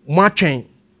mo atwen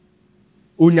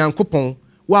onyankopon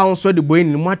wa onso de boy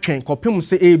ni mo atwen kopem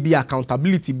se ebi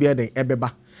accountability be den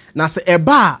ebeba na se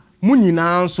eba mu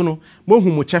nyina nso no mo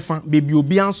hu mo chefa baby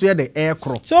obi anso ye de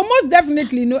aircro so most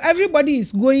definitely no everybody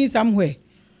is going somewhere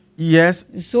yes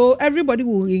so everybody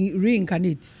will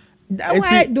reincarnate.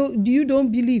 Why do you don't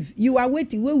believe? You are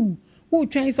waiting. Who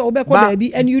trains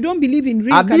baby and you don't believe in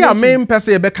reincarnation? Adia main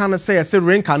person be can say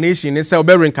reincarnation is say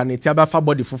reincarnate about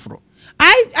body fufuro.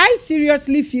 I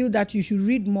seriously feel that you should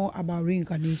read more about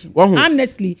reincarnation.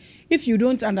 Honestly, if you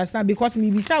don't understand, because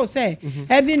maybe say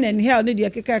heaven and hell,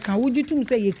 would you to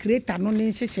say you create a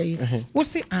what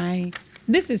say I?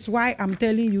 This is why I'm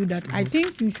telling you that I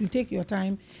think you should take your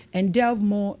time and delve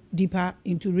more deeper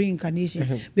into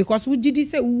reincarnation. Because we did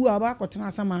say we are about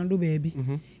to baby.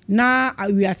 Now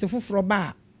we are so for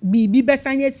bar. Be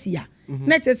besanye sia.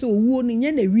 Not just warning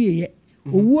yen a wee.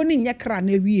 Warning ya cran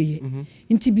a wee.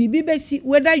 Into be besi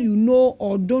whether you know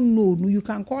or don't know, you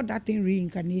can call that thing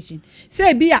reincarnation.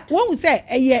 Say be one say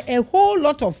a whole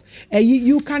lot of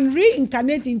you can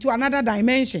reincarnate into another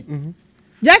dimension.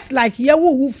 Just like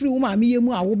who free woman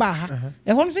yemu awuba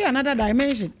e hon say another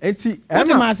dimension enti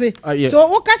so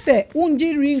what say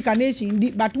unji reincarnation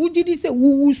but would you say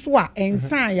wu so a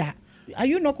ensan ya are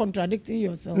you not contradicting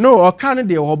yourself? No, or can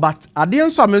they but at the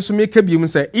end so I so make you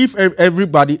say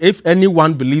if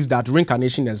anyone believes that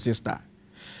reincarnation exists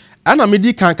and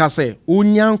amedi kan ka say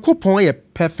onyankopon ye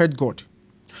perfect god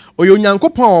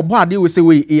onyankopon obo ade we say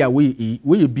we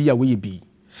bi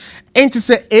enti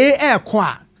say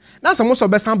kwa na se mo so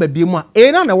besan ba bi mu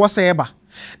a na wo se eba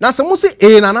na se mo se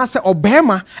na se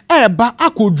obema eba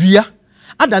akodua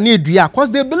ada na edua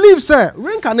cause they believe say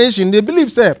reincarnation they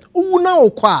believe say wu na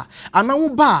okwa ana wo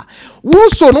ba wo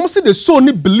so no se the soul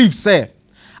ni believe say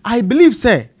I believe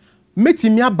say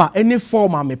metimi aba any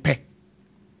form amepe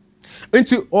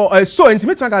enti so enti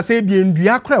metanga say bi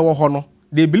ndua kra wo ho no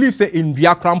they believe say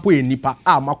ndua krampo enipa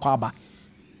makwa aba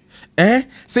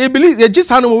say believe they just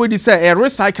hand we say a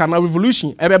reside na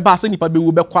revolution ebe ba say nipa be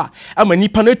wo be kwa ama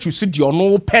nipa na choose de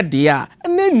ono pede a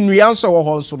na nnua nso wo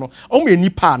ho nso no o me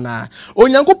nipa na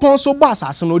onyankopon so bo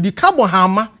asase no di carbon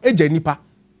hama eja nipa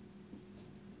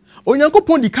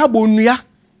onyankopon di carbon nnua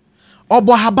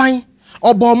obo haban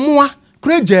obo moa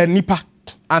kreja nipa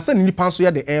asa nipa nso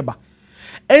ye de eba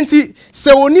enti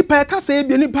se onipa ka se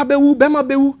bi nipa bewu bema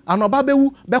bewu anoba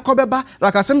bewu bekobeba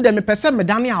rakasem de me pese me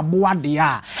dane aboa de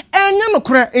a enya no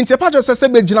kre enti pa jo se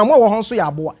be gina mo wo ho so ya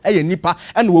aboa eye nipa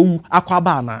ene wowu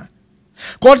akwaba na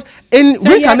god in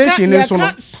reincarnation is so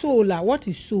soul what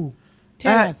is soul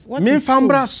tell us what me is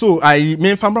fambra soul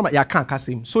me fambra ya kan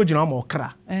kasem so gina mo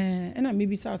kra ena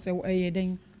maybe say eye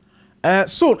den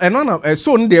soul eno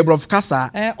soul de ebrof kasa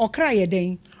okra ye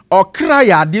den okra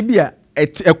ya de bia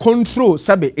a control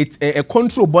sabe it's a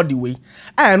control body way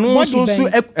eno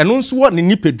nso what ni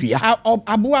nipadua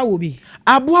aboa wo bi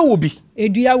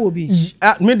edua wo bi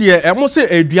me de e mo say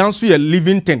edua nso ye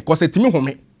living thing cause etimi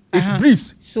home it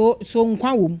breathes so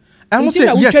nkwa wo I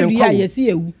say yes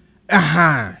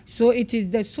nkwa so it is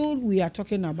the soul we are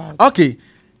talking about. Okay,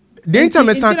 the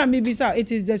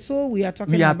it is the soul we are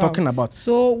talking about.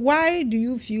 So why do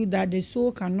you feel that the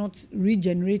soul cannot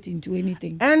regenerate into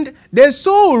anything? And the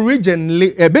soul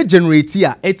regenerate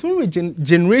here. It will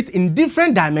regenerate in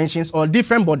different dimensions or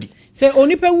different body. So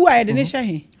onipa wu a de ne hye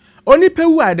he. Onipa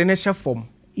wu a de ne hye form.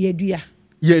 Yedua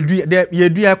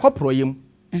ekopro yem.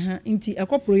 Inti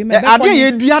ekopro yem. Ade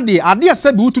yedua de ade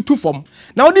se be ututu form.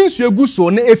 Na odi nsu egu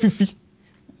so na efifi.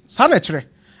 Sa na kire.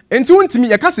 Enti wontimi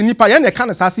ye kase nipa ye na ka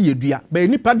na sase yedua ba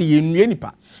nipa de yenue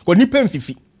nipa ko nipa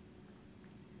mfifi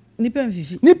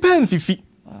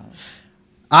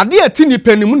ade ati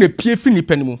nipa nimu na pie fi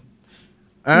nipa nimu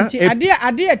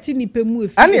ade ati nipa mu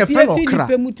efi pie fi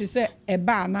nipa mu te se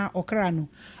eba na okra no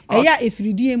eya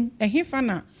efiridiem ehefa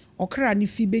na okra ni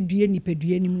fi bedue nipa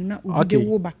due nimu na obide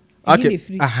wo ba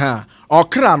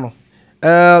okra no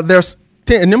there's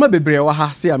enema bebre wa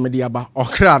ha se amede aba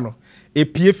okra no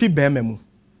epie fi bema mu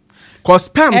Cause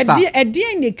sperm sa. Edi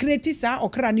ne create sa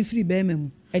okra ni free be mu.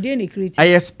 Edi ne create.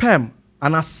 Aye sperm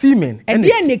and a semen. Edi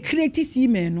ne create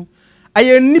semen no.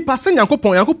 Aye nipa se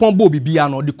Nyankopon bo bibia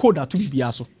no the code to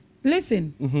bibia so.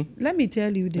 Listen, let me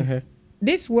tell you this.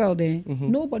 This world,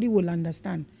 nobody will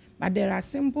understand. But there are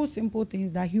simple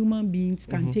things that human beings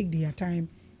can take their time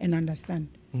and understand.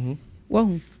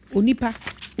 Well, onipa,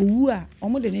 uwa,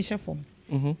 omo de nature form.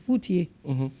 Utie.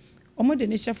 Omo de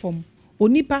nature form.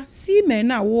 Onipa, si men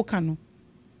na woka no.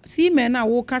 Si men na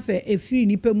woka se e free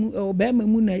nipa mu obema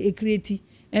mu na e create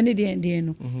ene de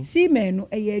no. Si men no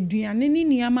eye aduane ni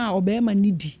niama obema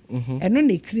nidi. Eno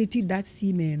na create that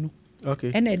si men no.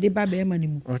 Okay. Ene de ba be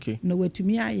manimu. Okay. No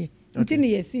wetumi aye. Nti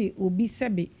ne yesi obi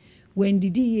sebe when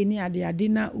didi ye ni ade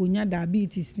na onya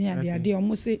diabetes ni ade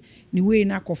omo se ni we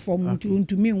na kofom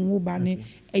ntumi nwo ba ne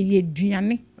eye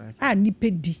duane a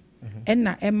nipedi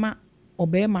ena ema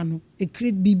obema no e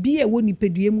create bibi e wo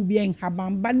nipedua mu bia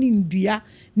nhabamba ni ndua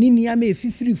ni niam e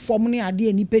fifiri fom ne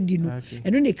ade nipedi no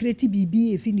eno ne create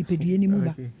bibi e fi nipedua ni mu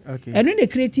ba eno ne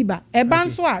create ba e ba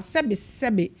nso a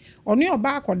sebe ono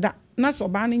oba akoda na so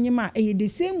ba nyima e the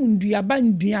same nduaba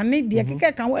nduane de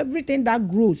keke kan everything that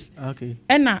grows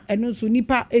ena eno so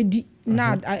nipa edi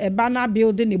na eba na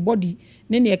building a body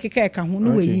ne ne keke kan ho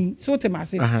no we so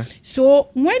temase so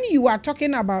when you are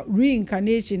talking about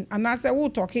reincarnation and I say we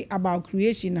talking about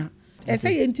creation I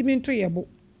say intimi nto yebo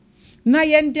na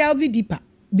yen delve deeper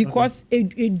because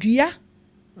edua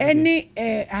any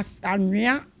as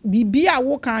anwea bibia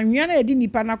wo kan anwea na edi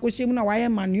nipa na kohyem na waye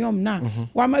manium na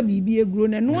wama bibi egro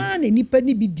na no na nipa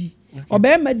ni bidi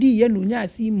obema di ye no nya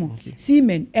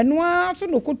semen eno a so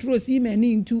no kotro semen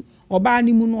ni ntu oba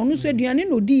ni mu no no so aduane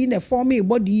no di na form e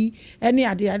body ene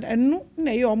ade eno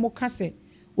na ye omo kase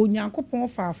onyankopon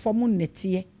fa form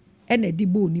nete e na di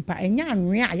bo nipa enya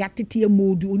anwea ayatete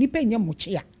modu onipa enya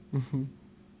mochia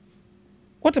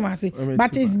what am I saying?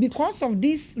 But it's because of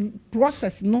this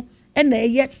process, no, and a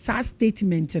yet sad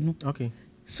statement, no. Okay.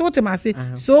 So what am I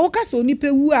saying? So kaso nipe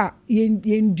wua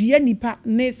yen nipa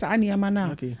ne sa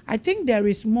niamana. I think there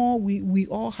is more we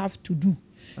all have to do.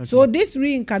 So this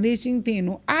reincarnation thing,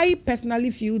 no, I personally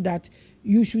feel that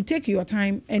you should take your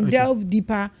time and delve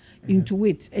deeper into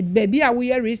it. Baby, I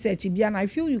will research it, and I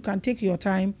feel you can take your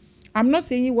time. I'm not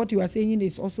saying what you are saying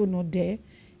is also not there.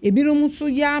 Ebirumu so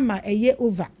yama eye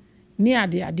over. Ni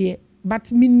ade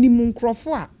but minimum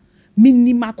crofo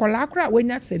minima kolakra when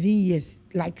you 7 years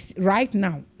like right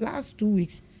now last 2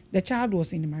 weeks the child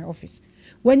was in my office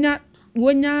when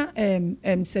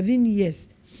you 7 years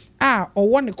or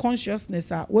want the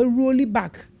consciousness we roll it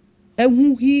back and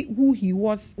who he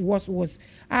was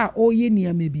ye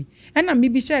near maybe and I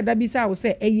maybe share that be say I will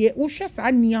say eye wo hwe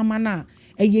sa niama na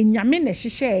eye nyame na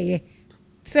hyehye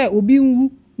say obi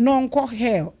nwu non-co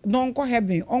hell, non-co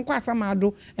heaven, onko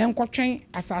asamado, enko twen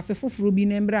asase fufuro bi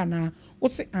nembra na.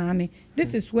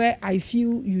 This is where I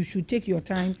feel you should take your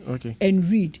time and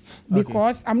read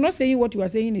because I'm not saying what you are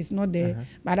saying is not there,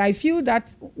 but I feel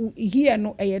that here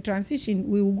no a transition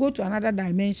we will go to another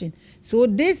dimension. So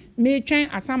this may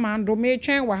change asamando, may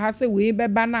change wahase we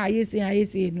beba na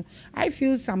ayese no. I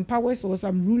feel some powers or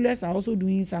some rulers are also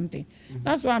doing something.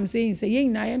 That's what I'm saying. Say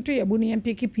na enter your boni and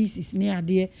picky pieces near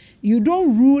there. You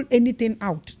don't rule anything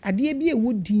out. Adie bi e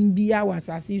wodin bia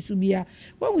wasase subia.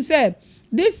 When we say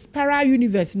this para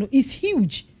universe no is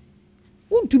huge.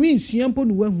 To me nsuampo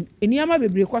no wahu. Eniama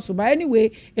bebre kwaso but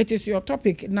anyway it is your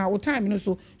topic now time no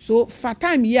so for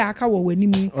time ye aka wo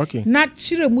wanimu na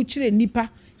chire mu chire nipa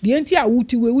de enti a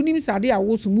wuti we unim sade a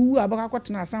wo so mu wu abaka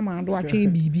kwotena asamando atwen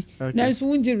bibi na nso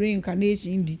unje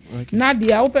reincarnation di na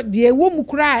de a wo de wo mu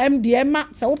kura am de ma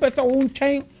sa wo pesa wo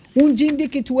ntwen unjindi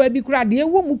kitu ebi kura de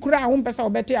wo mu kura wo pesa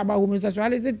obete aba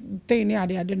homosexuality thing ni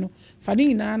ade no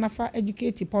fadi na na fa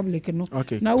educate public no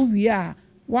na we are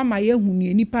wa ma ye hu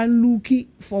ni nipa looking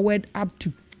forward up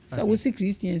to so we see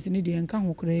Christians ni de nka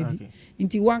ho kura bi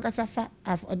nti wan kasa fa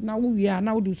na we are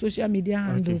na do social media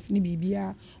handles ni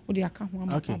bibia wo de aka ho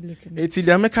am public no eti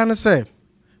de meka no say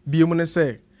biemu ne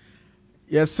say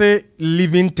you say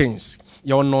living things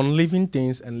your non-living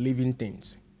things and living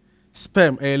things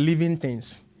sperm living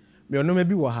things me ono me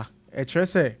bi wo ha e kire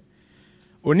say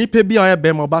onipa bi a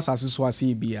be mo ba sase so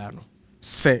ase bia no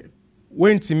say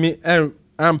wentimi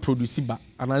am produce ba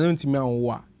and I don't think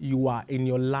you are in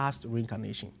your last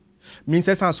reincarnation. Means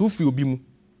sense who feel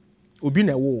obi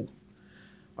na wo.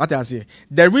 What I say?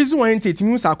 The reason why it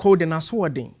means are called an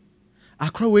aswording.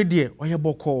 Akra we there or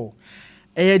boko.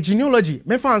 A genealogy.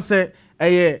 Me fan say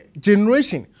a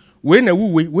generation when a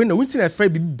we when a winter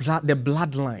afraid be the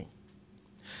bloodline.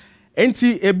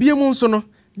 Enti ebiemu so no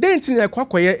den tin e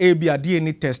kwakoye e bia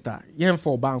DNA tester yen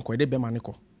for bank we de be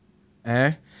maniko.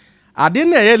 ade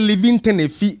na ye living ten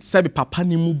efi se be papa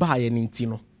ni mu ba ye nti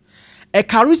no e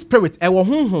carry spirit e wo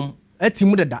honhom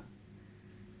atimu deda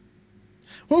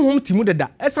honhom timu deda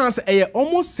essence e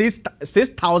almost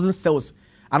 6,000 cells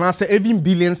and I say even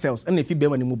billion cells and efi be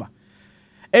mani mu ba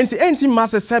enti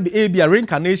masse se be a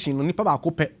reincarnation no nipa ba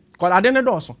ko pe ko ade ne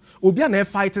do so obi na e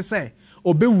fight say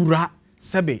obewura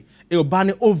sebe e oba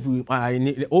ne ovary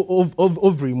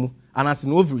mu anase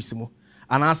no ovaries mu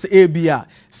anase ebia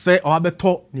se o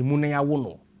abeto ne mu na yawo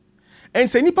no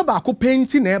ense nipa ba ko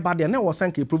painti na eba de na wo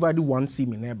sanke provide one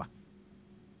semen na eba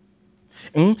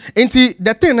enti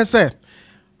the thing is say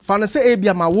fa na se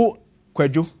ebia ma wo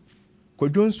kwadwo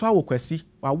nso awo kwasi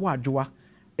wa wo adwoa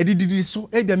edididi so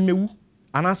ebia mewu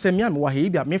anase me wa he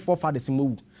ebia me forefathers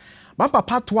mewu ma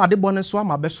papa to ade bone so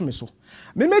ama beso me so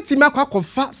me metima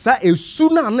kwakofa sa esu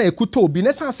na ekuto obi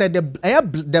ne san say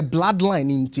the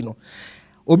bloodline nti no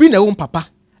obi na wo papa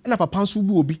na papa nso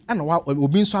bu obi na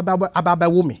obi nso ababa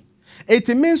wo me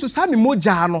eti me nso sa me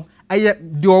moja no eye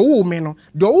de owo me no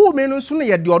nso no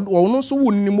ye de ono nso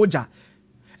wo ni moja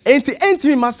enti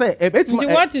me ma say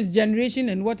what is generation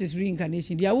and what is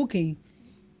reincarnation? They are working.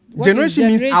 Generation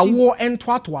means awo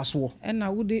entwato aso. And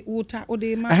now would they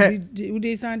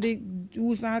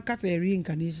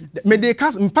reincarnation? Me they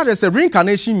cast part say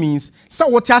reincarnation means so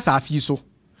what asase so.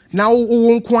 Now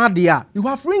wonko ade a you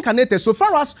have reincarnated so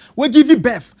far as we give you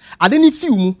birth. Ade ni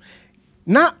few mu.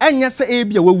 Na enya say e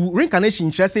bia wawu reincarnation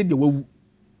nkyere say bia wawu.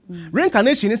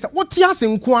 Reincarnation is what ase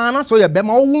nko ana so ye be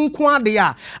ma wo nko ade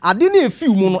a ade na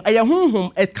few mu no eye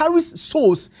honhom it carries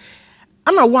souls.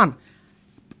 Ana one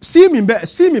see me be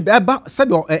eba said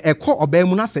e call oba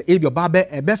mu na say e bi oba be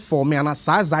ebe form ana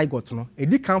sa zygote no e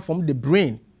di can form the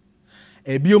brain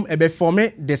e biom ebe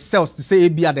form the cells to say e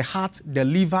bi the heart, the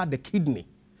liver, the kidney.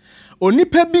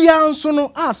 Onipa bia nso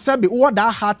no a sabe what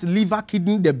that heart, liver,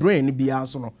 kidney, the brain bia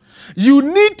nso no you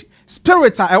need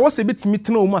spirit a was a bit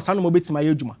meeting o ma sa no mo beti ma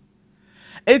yedwuma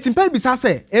etimpa bi sa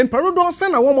say emperor don say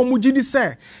na wo mo gidi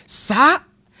say sa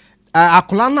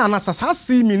akola na na sa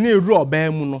see me na eru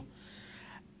oba mu no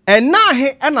ena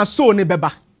he ena so ne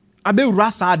beba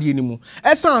abewura sa ade ni mu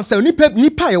esan se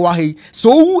nipa ye wa he so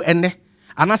wu ene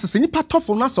anase se nipa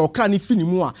tofo na se okra ne fini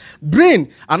mu a brain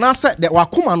anase de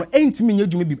wakoma no entimi nya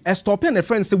dwuma bi stop na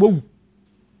friend se wawu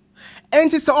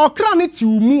enti se okra ne ti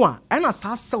mu a ena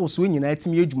sa cells we nyina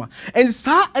etimi adwuma enti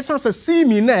sa esan se see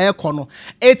me na ekono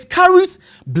it carries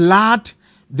blood,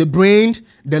 the brain,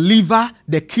 the liver,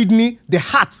 the kidney, the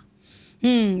heart.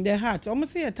 The heart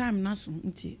almost say a time na so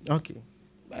nti okay.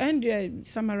 And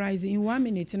summarizing in 1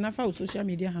 minute enough for social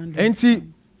media handle. Enti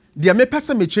dia me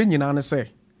pese me kire nyina ne se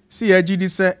si agidi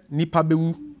se nipa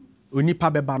bewu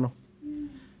onipa beba no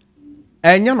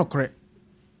enya no kore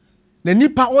na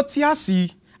nipa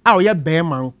otiasi a oye be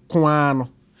man ko ano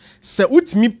se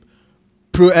utimi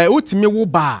utimi wo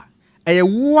ba eye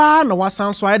wa na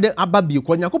wasanso ayede ababi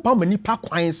ko nyakopa ma nipa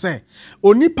kwan se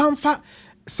onipa mfa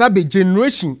sabe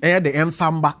generation eye de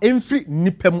emfamba emfri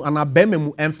nipa mu ana be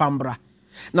mu emfambra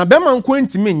na bema nko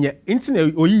ntimi nye nti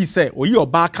na oyi se oyi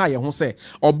oba aka ye ho se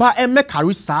oba eme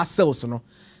carry sa cells no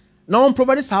na on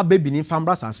provide sa baby ni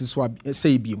fambra sa so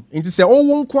say biem nti se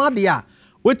owo nko ade a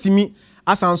wetimi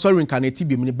asanso reincarnate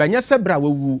biem ni banya se bra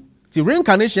wawu ti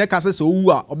reincarnation ka se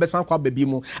owu a obesan kwa baby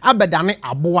mu abedane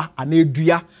aboa ana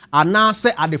edua ana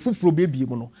se ade fufuro baby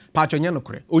mu no pa atwenye no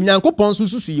kore onyankopon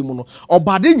susu yi mu no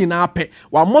obade nyina ape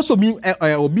wa moso bi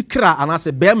obi kra ana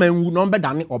se bema nwu no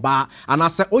bedane oba ana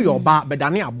se oyo oba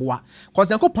bedane aboa cause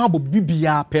nyankopon abo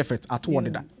bibia perfect at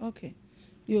what that. Okay,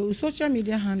 your social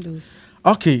media handles.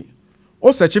 Okay,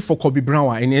 o search for Kobby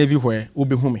Brown in everywhere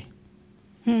obehume.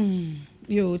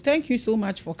 Yo, thank you so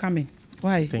much for coming.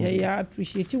 Why? Yeah, I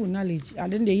appreciate your knowledge. I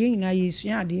didn't the na use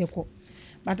ya de ko.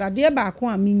 But I dear back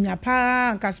one minya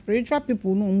pa and spiritual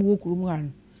people no work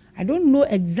room. I don't know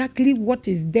exactly what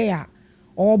is there.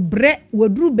 Or bread we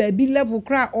drew baby level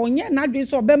cry or nya na dream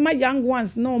so be my young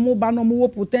ones no more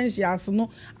potentials no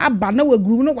abana we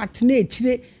groom no what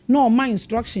no my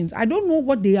instructions. I don't know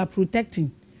what they are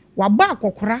protecting. Waba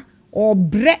kokra or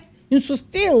bread so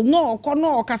still no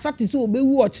kono kasati so be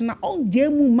watch na on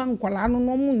jemu man kwala no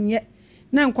no munye.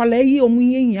 Na nkwala yi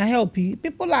omunye help you.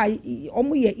 People are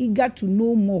eager to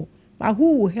know more, but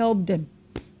who will help them?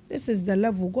 This is the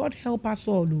level. God help us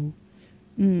all.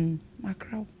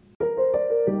 Macro.